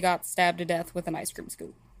if they got stabbed to death with an ice cream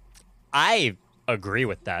scoop. I agree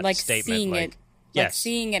with that statement.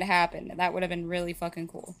 Seeing it happen, that would have been really fucking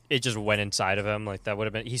cool. It just went inside of him, like that would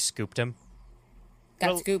have been. He scooped him.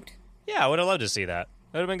 Got scooped. Yeah, I would have loved to see that.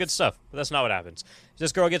 That would have been good stuff. But that's not what happens.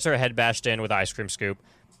 This girl gets her head bashed in with an ice cream scoop,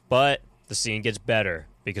 but the scene gets better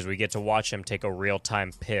because we get to watch him take a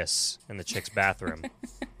real-time piss in the chick's bathroom.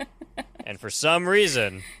 And for some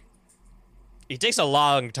reason, he takes a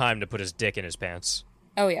long time to put his dick in his pants.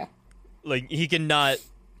 Oh, yeah. Like, he cannot...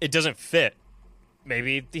 It doesn't fit.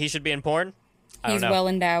 Maybe he should be in porn? He's well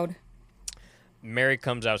endowed. Mary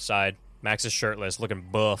comes outside. Max is shirtless, looking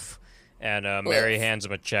buff. And Mary hands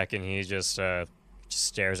him a check, and he just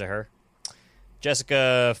stares at her.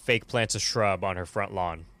 Jessica fake plants a shrub on her front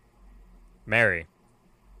lawn. Mary.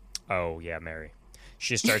 Oh, yeah, Mary.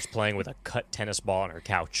 She starts playing with a cut tennis ball on her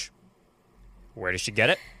couch. Where does she get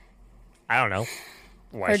it? I don't know.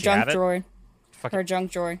 Why her she junk have it? drawer. Her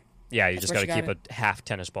junk drawer. Yeah, you just gotta keep a half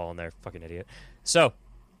tennis ball in there. Fucking idiot. So,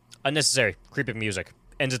 unnecessary. Creepy music.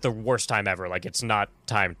 Ends at the worst time ever. Like, it's not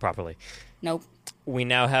timed properly. Nope. We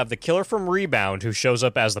now have the killer from Rebound who shows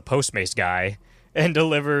up as the Postmates guy and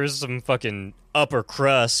delivers some fucking upper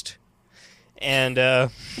crust. And, I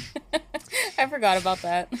forgot about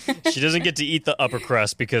that. she doesn't get to eat the upper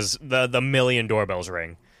crust because the million doorbells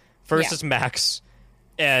ring. First, it's Max.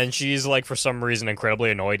 And she's, like, for some reason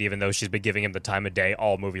incredibly annoyed, even though she's been giving him the time of day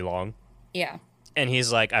all movie long. Yeah. And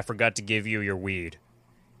he's like, I forgot to give you your weed.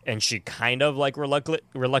 and she kind of like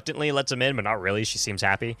reluctantly lets him in, but not really. She seems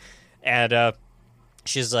happy, and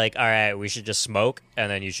she's like, "All right, we should just smoke,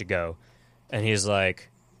 and then you should go." And he's like,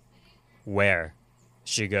 "Where?"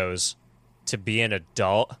 She goes, "To be an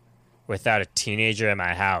adult without a teenager in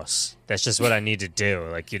my house. That's just what I need to do.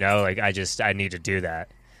 Like, you know, like I need to do that."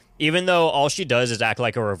 Even though all she does is act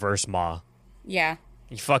like a reverse Ma. Yeah.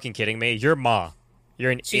 You fucking kidding me? You're Ma.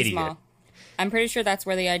 You're an She's idiot. Ma. I'm pretty sure that's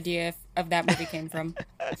where the idea of that movie came from.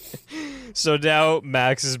 So now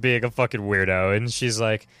Max is being a fucking weirdo, and she's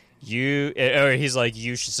like, he's like,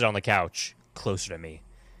 "You should sit on the couch closer to me."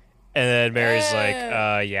 And then Mary's like,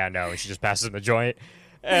 yeah, no. And she just passes him the joint.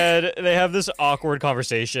 And they have this awkward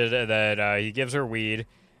conversation, and then he gives her weed,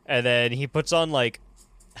 and then he puts on, like,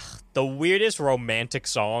 the weirdest romantic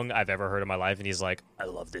song I've ever heard in my life, and he's like, "I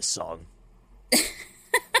love this song."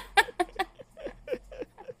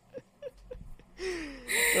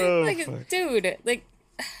 Oh, like, fuck. dude, like,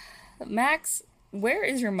 Max, where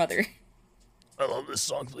is your mother? "I love this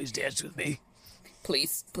song. Please dance with me."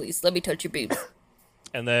 Please, let me touch your boobs.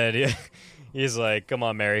 And then he's like, "Come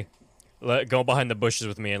on, Mary. Go behind the bushes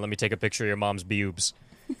with me and let me take a picture of your mom's boobs.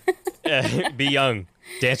 Be young.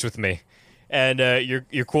 Dance with me. And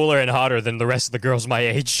you're cooler and hotter than the rest of the girls my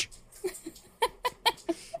age."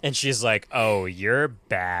 And she's like, "Oh, you're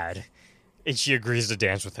bad." And she agrees to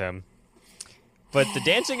dance with him. But the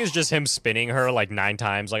dancing is just him spinning her like 9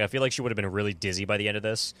 times. Like, I feel like she would have been really dizzy by the end of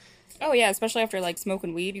this. Oh, yeah, especially after, like,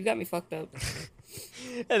 smoking weed. You got me fucked up.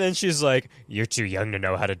 And then she's like, "You're too young to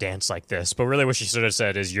know how to dance like this." But really what she should have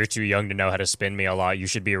said is, "You're too young to know how to spin me a lot. You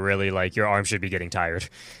should be really, like, your arm should be getting tired."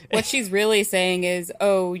 What she's really saying is,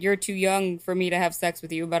 "Oh, you're too young for me to have sex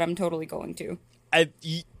with you, but I'm totally going to."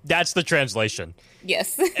 That's the translation.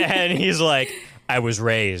 Yes. And he's like, "I was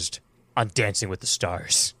raised on Dancing with the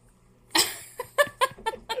Stars."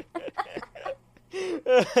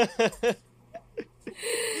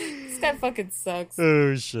 This guy fucking sucks.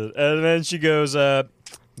 Oh, shit. And then she goes,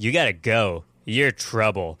 "You gotta go. You're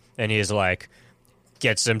trouble." And he's like,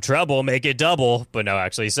 "Get some trouble, make it double." But no,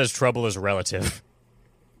 actually, he says trouble is relative.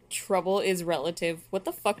 Trouble is relative. What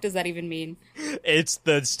the fuck does that even mean? It's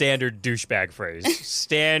the standard douchebag phrase.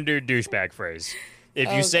 Standard douchebag phrase. If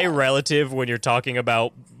you Oh, say God. relative when you're talking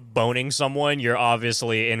about boning someone, you're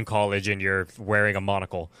obviously in college and you're wearing a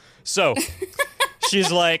monocle. So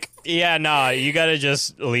she's like, "Yeah, nah, you gotta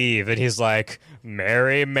just leave." And he's like,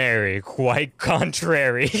 "Mary, Mary, quite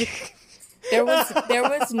contrary." There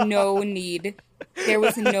was no need. There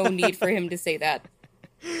was no need for him to say that.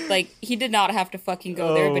 Like, he did not have to fucking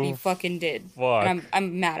go there, but he fucking did. fuck. And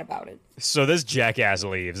I'm mad about it. So this jackass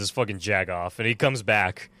leaves, this fucking jagoff, and he comes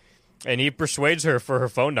back, and he persuades her for her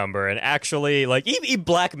phone number, and actually, like, he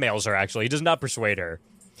blackmails her, actually. He does not persuade her.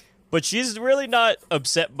 But she's really not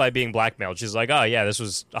upset by being blackmailed. She's like, "Oh, yeah, this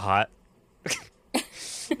was hot."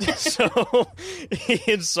 So he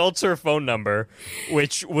insults her phone number,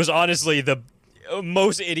 which was honestly the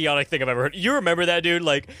most idiotic thing I've ever heard. You remember that, dude?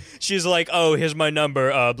 Like, she's like, "Oh, here's my number,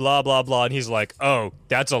 blah, blah, blah." And he's like, "Oh,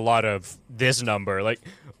 that's a lot of this number." Like,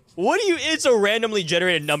 what do you... It's a randomly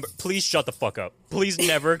generated number. Please shut the fuck up. Please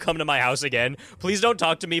never come to my house again. Please don't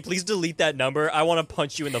talk to me. Please delete that number. I want to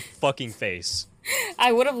punch you in the fucking face.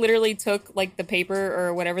 I would have literally took, like, the paper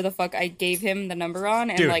or whatever the fuck I gave him the number on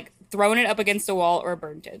and, Dude. like, thrown it up against a wall or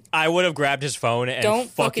burnt it. I would have grabbed his phone and Don't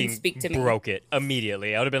fucking fucking speak to me. broke it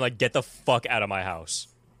immediately. I would have been like, "Get the fuck out of my house.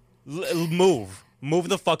 Move. Move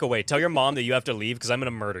the fuck away. Tell your mom that you have to leave because I'm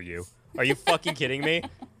going to murder you." Are you fucking kidding me?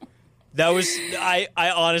 That was... I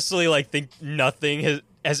honestly, like, think nothing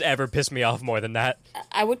has ever pissed me off more than that.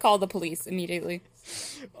 I would call the police immediately.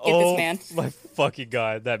 Get Oh, this man. my fucking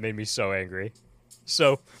God. That made me so angry.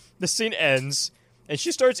 So, the scene ends, and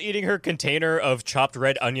she starts eating her container of chopped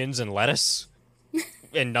red onions and lettuce,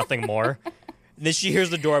 and nothing more. And then she hears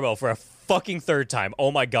the doorbell for a fucking third time.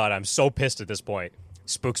 Oh my God, I'm so pissed at this point.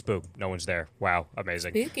 Spook, spook. No one's there. Wow,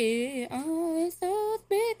 amazing. Spooky. Oh, it's so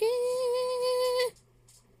spooky.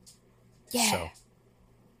 Yeah.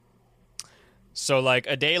 So like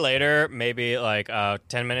a day later, maybe like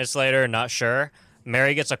 10 minutes later, not sure,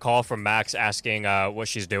 Mary gets a call from Max asking what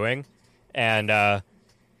she's doing. And,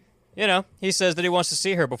 you know, he says that he wants to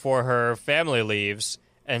see her before her family leaves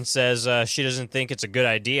and says she doesn't think it's a good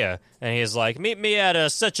idea. And he's like, "Meet me at a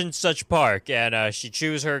such and such park." And she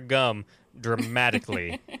chews her gum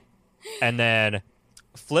dramatically and then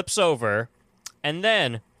flips over and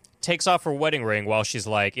then takes off her wedding ring while she's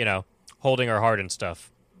like, you know, holding her heart and stuff.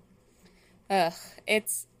 Ugh.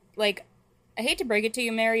 It's like, I hate to break it to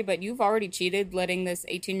you, Mary, but you've already cheated letting this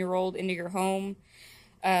 18-year-old into your home,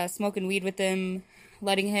 smoking weed with him,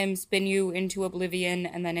 letting him spin you into oblivion,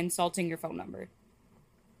 and then insulting your phone number.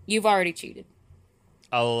 You've already cheated.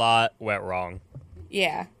 A lot went wrong.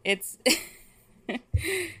 Yeah, it's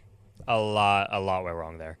A lot went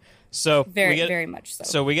wrong there. So very much so.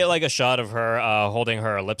 So we get like a shot of her holding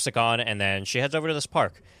her lipstick on, and then she heads over to this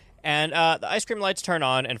park. And the ice cream lights turn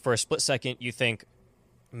on, and for a split second, you think,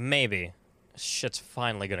 maybe shit's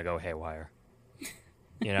finally going to go haywire.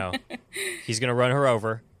 You know, he's going to run her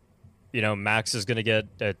over. You know, Max is going to get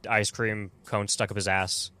an ice cream cone stuck up his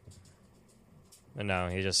ass. And no,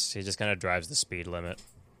 he just kind of drives the speed limit.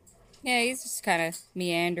 Yeah, he's just kind of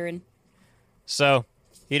meandering. So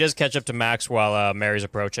he does catch up to Max while Mary's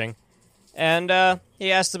approaching. And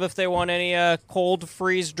he asks them if they want any cold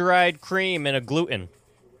freeze-dried cream and a gluten.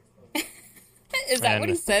 Is that what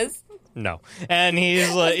he says? No. And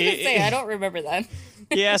he's like... I don't remember that.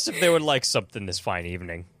 He asked if they would like something this fine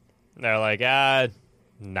evening. They're like,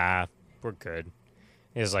 nah, we're good.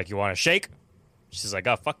 He's like, you want a shake? She's like,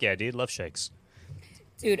 oh, fuck yeah, dude, love shakes.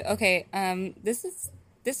 Dude, okay, this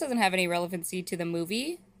doesn't have any relevancy to the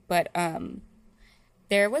movie, but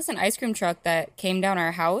there was an ice cream truck that came down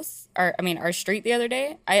our house, our street the other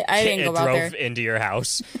day. I didn't go out there. It drove into your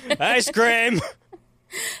house. Ice cream!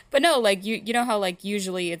 But no, like, you know how, like,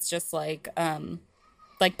 usually it's just, like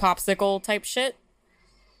popsicle type shit?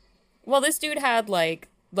 Well, this dude had, like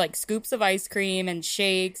scoops of ice cream and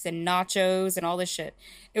shakes and nachos and all this shit.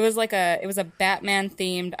 It was a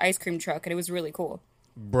Batman-themed ice cream truck, and it was really cool.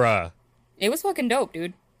 Bruh. It was fucking dope,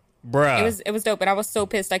 dude. Bruh. It was dope, and I was so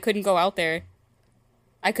pissed I couldn't go out there.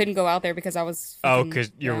 I couldn't go out there because I was fucking,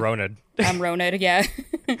 because you're Rona'd. I'm Rona'd, yeah.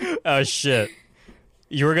 Oh, shit.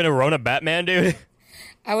 You were gonna Rona Batman, dude?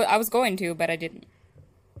 I was going to, but I didn't.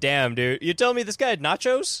 Damn, dude. You telling me this guy had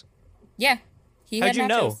nachos? Yeah. How'd you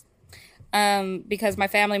know? Because my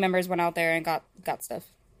family members went out there and got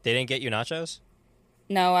stuff. They didn't get you nachos?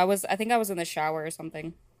 No, I think I was in the shower or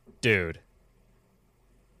something. Dude.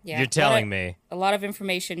 Yeah. You're telling me. A lot of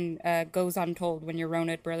information goes untold when you're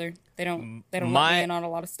Rona'd, brother. They don't let me in on a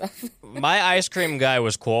lot of stuff. My ice cream guy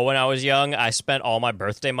was cool when I was young. I spent all my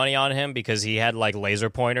birthday money on him because he had like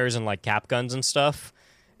laser pointers and like cap guns and stuff.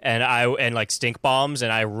 And like stink bombs,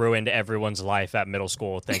 and I ruined everyone's life at middle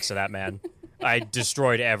school thanks to that man. I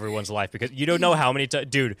destroyed everyone's life because you don't know how many times...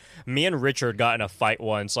 Dude, me and Richard got in a fight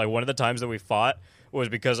once. Like, one of the times that we fought was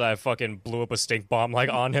because I fucking blew up a stink bomb, like,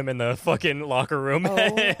 on him in the fucking locker room. Oh,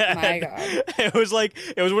 my God. It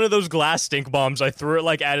was one of those glass stink bombs. I threw it,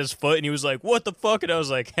 like, at his foot, and he was like, what the fuck? And I was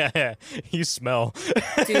like, you smell.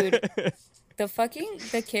 Dude,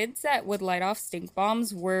 the kids that would light off stink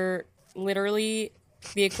bombs were literally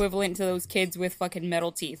the equivalent to those kids with fucking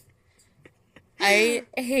metal teeth. I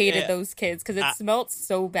hated those kids because it smelled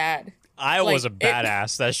so bad. I was a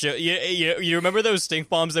badass. That shit. You remember those stink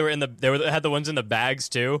bombs that were had the ones in the bags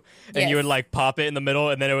too, and you would like pop it in the middle,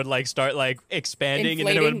 and then it would like start like expanding, and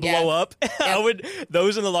then it would blow up. Yep.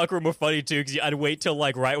 Those in the locker room were funny too because I'd wait till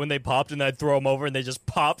like right when they popped, and then I'd throw them over, and they just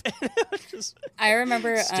pop. And it would just I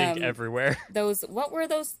remember stink everywhere. What were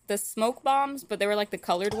those? The smoke bombs, but they were like the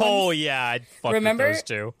colored ones. Oh yeah, I'd fuck with those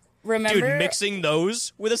too. Remember, dude, mixing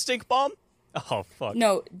those with a stink bomb. Oh, fuck.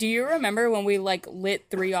 No, do you remember when we, like, lit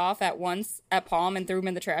 3 off at once at Palm and threw them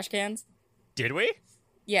in the trash cans? Did we?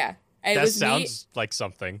 Yeah. That sounds like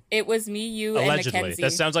something. It was me, you, allegedly. and Mackenzie.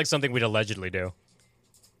 That sounds like something we'd allegedly do.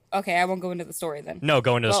 Okay, I won't go into the story then. No,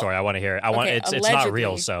 go into the story. I want to hear it. It's not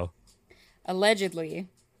real, so. Allegedly.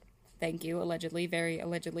 Thank you, allegedly, very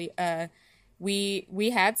allegedly. We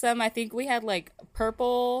had some, I think we had, like,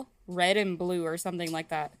 purple, red, and blue or something like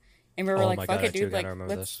that. And we were like, fuck it, dude, like,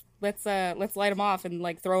 let's light them off and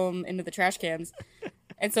like throw them into the trash cans.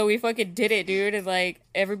 And so we fucking did it, dude, and like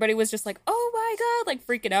everybody was just like, oh my God, like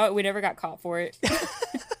freaking out. We never got caught for it.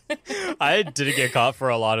 I didn't get caught for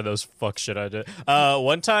a lot of those fuck shit I did.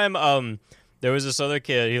 One time there was this other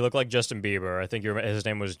kid, he looked like Justin Bieber. I think his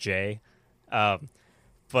name was Jay.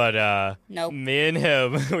 But nope. Me and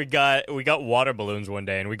him, we got water balloons one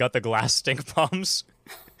day, and we got the glass stink bombs.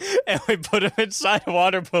 And we put them inside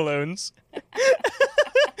water balloons.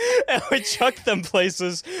 And we chucked them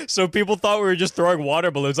places so people thought we were just throwing water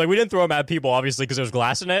balloons. Like, we didn't throw them at people, obviously, because there was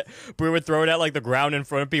glass in it. But we would throw it at, like, the ground in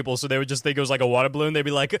front of people, so they would just think it was, like, a water balloon. They'd be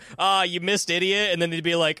like, you missed, idiot. And then they'd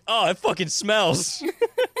be like, oh, it fucking smells.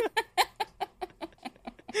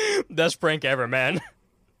 Best prank ever, man.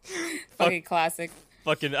 Fucking classic.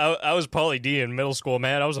 Fucking, I was Pauly D in middle school,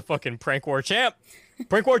 man. I was a fucking prank war champ.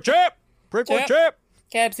 Prank war champ! Prank war champ!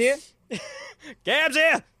 Cabs here. Gabs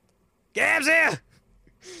here! Gabs here!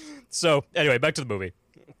 So, anyway, back to the movie.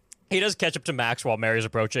 He does catch up to Max while Mary's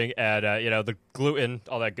approaching, and, the gluten,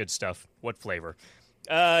 all that good stuff. What flavor?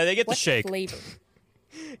 They get the shake. Flavor?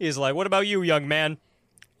 He's like, what about you, young man?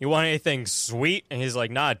 You want anything sweet? And he's like,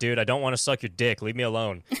 nah, dude, I don't want to suck your dick. Leave me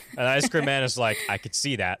alone. And the Ice Cream Man is like, I could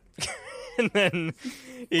see that. And then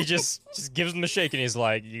he just gives him the shake, and he's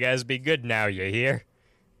like, you guys be good now, you hear?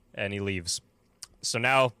 And he leaves. So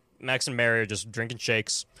now Max and Mary are just drinking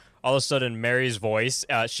shakes. All of a sudden, Mary's voice,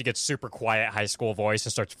 she gets super quiet high school voice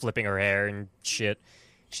and starts flipping her hair and shit.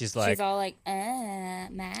 She's all like,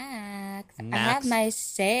 Max, I have my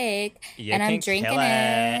shake, and I'm drinking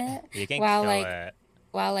it. You can kill it.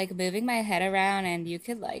 While, like, moving my head around, and you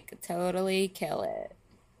could, like, totally kill it.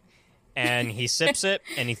 And he sips it,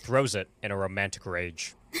 and he throws it in a romantic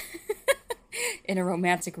rage. In a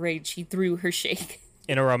romantic rage, he threw her shake.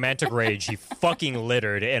 In a romantic rage, he fucking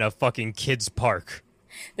littered in a fucking kid's park.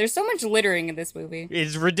 There's so much littering in this movie.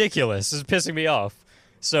 It's ridiculous. It's pissing me off.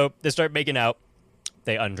 So they start making out.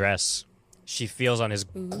 They undress. She feels on his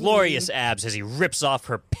glorious abs as he rips off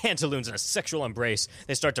her pantaloons in a sexual embrace.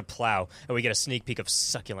 They start to plow, and we get a sneak peek of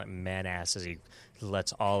succulent man-ass as he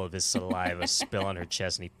lets all of his saliva spill on her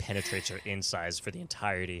chest, and he penetrates her insides for the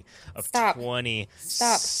entirety of 20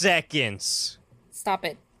 seconds. Stop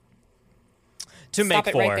it. To Stop make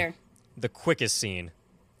it for right there. the quickest scene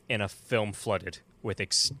in a film flooded with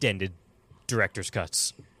extended director's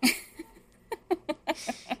cuts.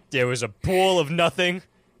 There was a pool of nothing,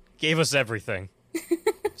 gave us everything.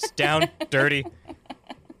 It's down, dirty,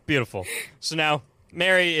 beautiful. So now,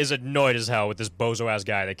 Mary is annoyed as hell with this bozo-ass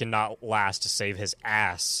guy that cannot last to save his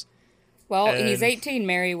ass. Well, he's 18,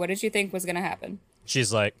 Mary. What did you think was going to happen?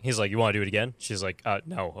 He's like, you want to do it again? She's like,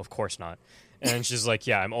 no, of course not. And she's like,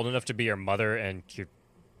 yeah, I'm old enough to be your mother, and your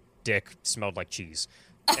dick smelled like cheese.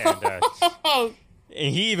 And, and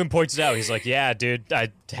he even points it out. He's like, yeah, dude,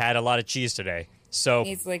 I had a lot of cheese today. So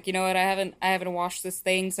he's like, you know what? I haven't washed this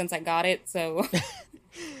thing since I got it. So,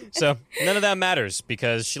 so none of that matters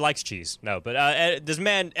because she likes cheese. No, but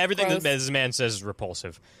everything that this man says is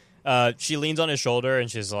repulsive. She leans on his shoulder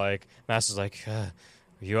and she's like, Master's like, are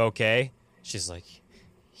you okay? She's like,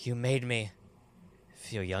 you made me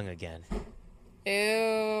feel young again.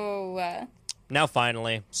 Ew. Now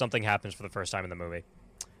finally, something happens for the first time in the movie.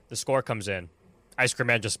 The score comes in. Ice Cream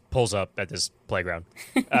Man just pulls up at this playground.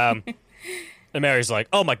 And Mary's like,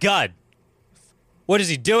 oh my God, what is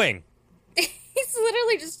he doing? He's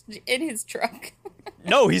literally just in his truck.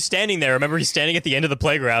 No, he's standing there. Remember, he's standing at the end of the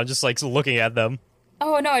playground, just like looking at them.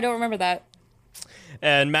 Oh, no, I don't remember that.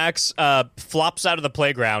 And Max flops out of the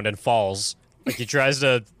playground and falls. Like he tries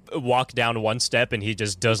to walk down one step and he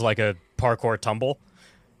just does like a parkour tumble.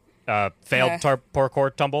 Failed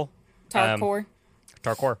parkour tumble. Parkour.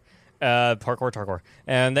 Parkour.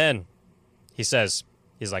 And then he says,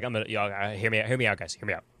 he's like, I'm gonna hear me out, guys. Hear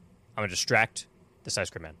me out. I'm gonna distract this Ice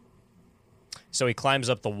Cream Man. So he climbs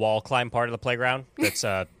up the wall climb part of the playground. That's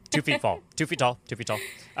 2 feet tall. 2 feet tall. 2 feet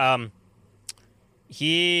tall.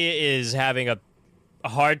 He is having a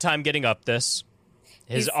hard time getting up this.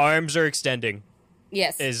 His arms are extending.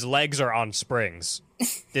 Yes. His legs are on springs.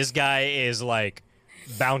 This guy is like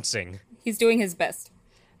bouncing. He's doing his best.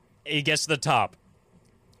 He gets to the top.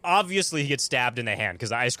 Obviously, he gets stabbed in the hand because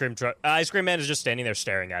the Ice Cream Man is just standing there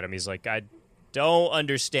staring at him. He's like, I don't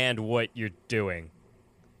understand what you're doing.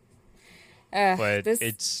 But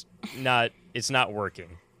it's not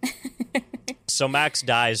working. So Max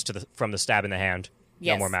dies from the stab in the hand.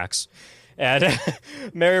 Yes. No more Max. And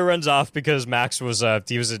Mary runs off because Max was an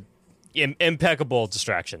impeccable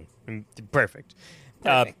distraction. Perfect.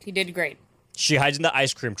 He did great. She hides in the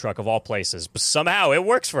ice cream truck of all places, but somehow it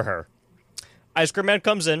works for her. Ice Cream Man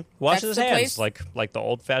comes in, washes his hands like the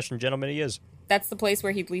old-fashioned gentleman he is. That's the place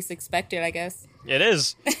where he'd least expect it, I guess. It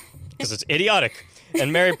is, because it's idiotic.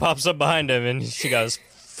 And Mary pops up behind him, and she goes,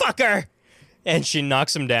 "Fucker!" And she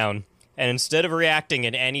knocks him down. And instead of reacting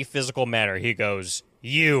in any physical manner, he goes,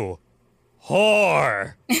 "You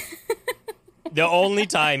whore!" The only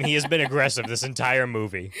time he has been aggressive this entire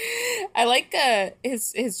movie. I like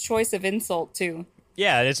his choice of insult, too.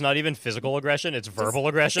 Yeah, and it's not even physical aggression, it's verbal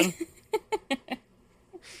aggression.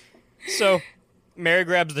 So, Mary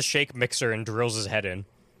grabs the shake mixer and drills his head in.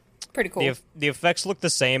 Pretty cool. The effects look the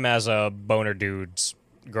same as a boner dude's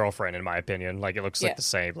girlfriend, in my opinion. Like, it looks like the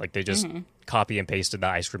same. Like, they just copy and pasted the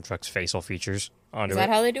ice cream truck's facial features onto it. Is that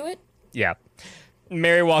how they do it? Yeah.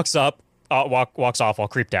 Mary walks off all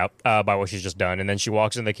creeped out by what she's just done, and then she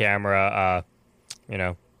walks in the camera,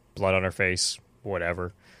 blood on her face,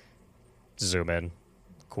 whatever. Zoom in.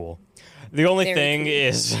 Cool. The only thing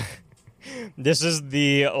is, this is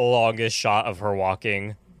the longest shot of her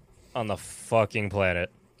walking on the fucking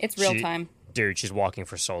planet. It's real time. Dude, she's walking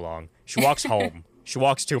for so long. She walks home. She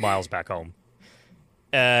walks 2 miles back home.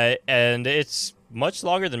 And it's much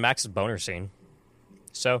longer than Max's boner scene.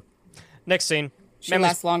 So, next scene, She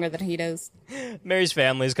lasts longer than he does. Mary's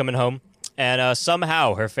family's coming home, and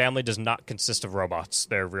somehow her family does not consist of robots.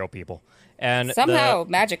 They're real people. And somehow,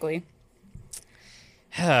 magically.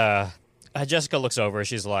 Jessica looks over.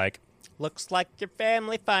 She's like, looks like your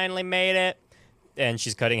family finally made it. And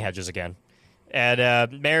she's cutting hedges again.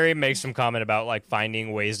 And Mary makes some comment about, like,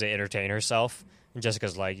 finding ways to entertain herself. And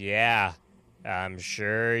Jessica's like, yeah, I'm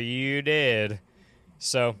sure you did.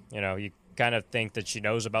 So, you kind of think that she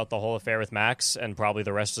knows about the whole affair with Max, and probably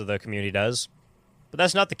the rest of the community does. But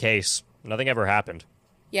that's not the case. Nothing ever happened.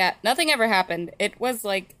 Yeah, nothing ever happened. It was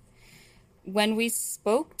like, when we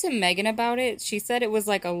spoke to Megan about it, she said it was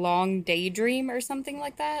like a long daydream or something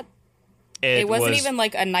like that. It wasn't even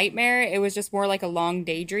like a nightmare. It was just more like a long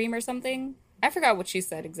daydream or something. I forgot what she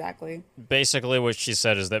said exactly. Basically, what she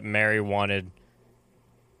said is that Mary wanted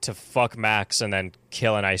to fuck Max and then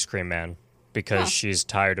kill an ice cream man because she's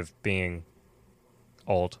tired of being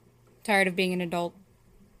old. Tired of being an adult.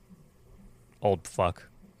 Old fuck.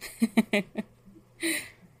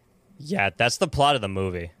 Yeah, that's the plot of the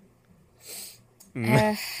movie.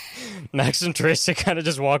 Max and Tracy kind of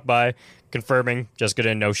just walk by, confirming Jessica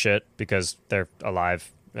didn't know shit because they're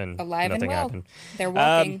alive and nothing happened. They're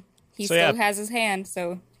walking. He still has his hand,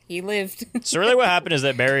 so he lived. So really what happened is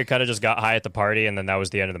that Mary kind of just got high at the party, and then that was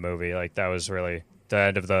the end of the movie. Like, that was really the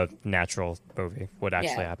end of the natural movie, what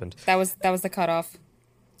actually happened. That was the cutoff.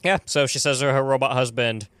 Yeah, so she says to her robot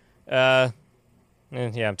husband, yeah,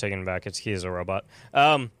 I'm taking it back. He's a robot.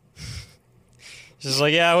 She's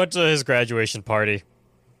like, yeah, I went to his graduation party.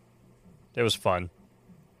 It was fun.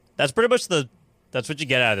 That's pretty much that's what you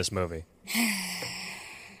get out of this movie.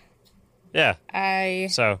 Yeah.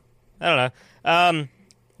 So, I don't know.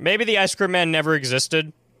 Maybe the ice cream man never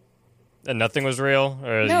existed and nothing was real.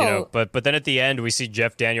 Or, no. But then at the end, we see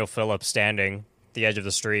Jeff Daniel Phillips standing at the edge of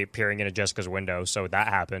the street, peering into Jessica's window. So that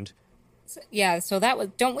happened. Yeah, so that was...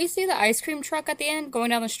 Don't we see the ice cream truck at the end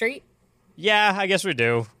going down the street? Yeah, I guess we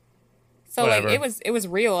do. So, whatever. like, it was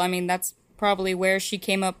real. I mean, that's probably where she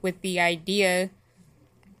came up with the idea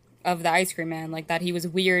of the ice cream man. Like, that he was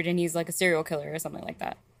weird and he's, like, a serial killer or something like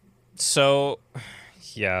that. So,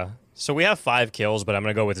 yeah. So we have 5 kills, but I'm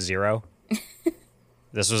going to go with 0.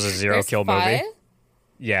 This was a 0-kill movie.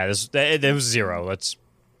 Yeah, it was 0.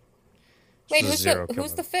 Wait, who's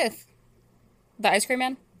the 5th? The ice cream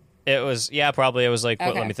man? It was, probably. It was like,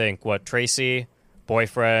 okay. Let me think. Tracy,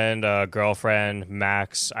 boyfriend, girlfriend,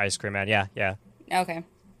 Max, ice cream man. Yeah. Okay.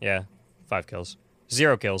 Yeah, 5 kills.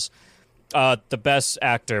 0 kills. The best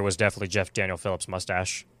actor was definitely Jeff Daniel Phillips'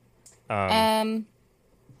 mustache. Yeah.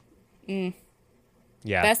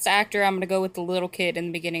 Best actor, I'm going to go with the little kid in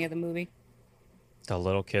the beginning of the movie. The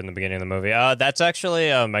little kid in the beginning of the movie. That's actually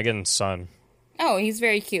Megan's son. Oh, he's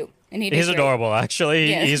very cute. And he's adorable,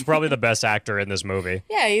 actually. Yeah. He's probably the best actor in this movie.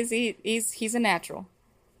 Yeah, he's a natural.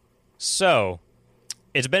 So,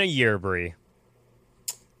 it's been a year, Brie.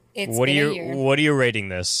 It's been a year. What are you rating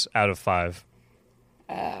this out of 5?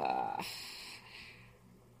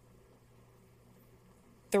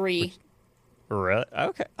 3. Really?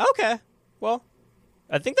 Okay. Well,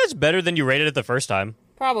 I think that's better than you rated it the first time.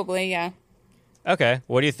 Probably, yeah. Okay.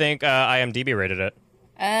 What do you think IMDb rated it?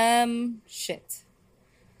 Shit.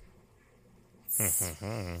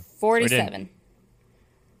 47.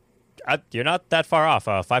 You're not that far off.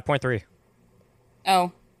 5.3.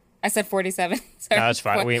 Oh, I said 47. Sorry. No, that's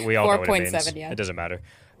fine. We all know what it means. 4.7, yeah. It doesn't matter.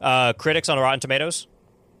 Critics on Rotten Tomatoes?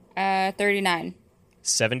 39.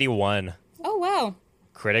 71. Oh, wow.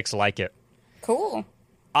 Critics like it. Cool.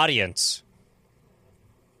 Audience?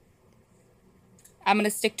 I'm going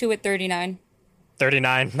to stick to it, 39.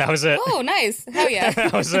 39. That was it. Oh, nice. Hell yeah.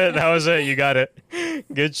 That was it. You got it.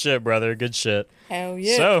 Good shit, brother. Good shit. Hell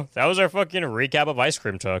yeah. So, that was our fucking recap of Ice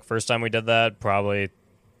Cream Truck. First time we did that,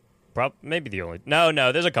 maybe the only...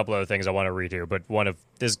 No, there's a couple other things I want to redo, but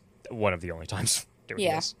this is one of the only times doing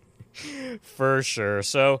this. For sure.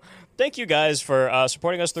 So, thank you guys for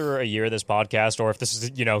supporting us through a year of this podcast, or if this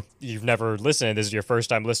is, you've never listened, this is your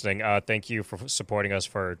first time listening, thank you for supporting us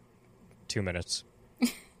for 2 minutes.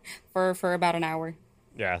 For about an hour.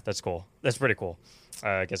 Yeah, that's cool. That's pretty cool.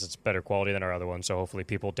 I guess it's better quality than our other one, so hopefully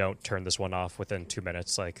people don't turn this one off within 2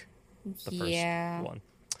 minutes like the first one.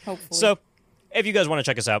 Hopefully. So, if you guys want to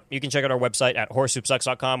check us out, you can check out our website at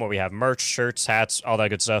horrorsoupsucks.com, where we have merch, shirts, hats, all that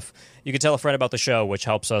good stuff. You can tell a friend about the show, which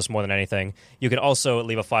helps us more than anything. You can also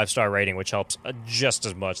leave a 5-star rating, which helps just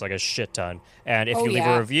as much, like a shit ton. And if you leave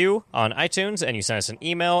a review on iTunes and you send us an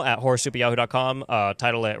email at horrorsoup@yahoo.com,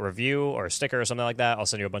 title it review or sticker or something like that, I'll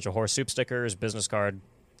send you a bunch of Horror Soup stickers, business card,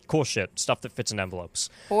 cool shit, stuff that fits in envelopes.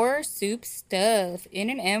 Horror Soup stuff in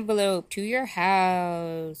an envelope to your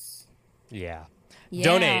house. Yeah.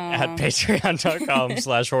 Donate at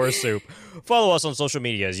patreon.com/horrorsoup. Follow us on social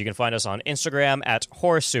medias. You can find us on Instagram at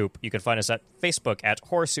Horror Soup. You can find us at Facebook at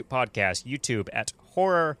Horror Soup Podcast, YouTube at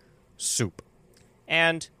Horror Soup.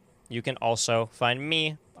 And you can also find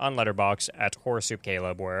me on Letterboxd at Horror Soup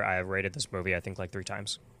Caleb, where I have rated this movie, I think, like 3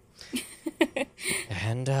 times.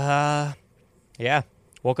 And, yeah.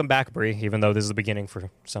 Welcome back, Bree, even though this is the beginning for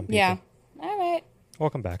some people. Yeah. All right.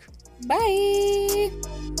 Welcome back. Bye.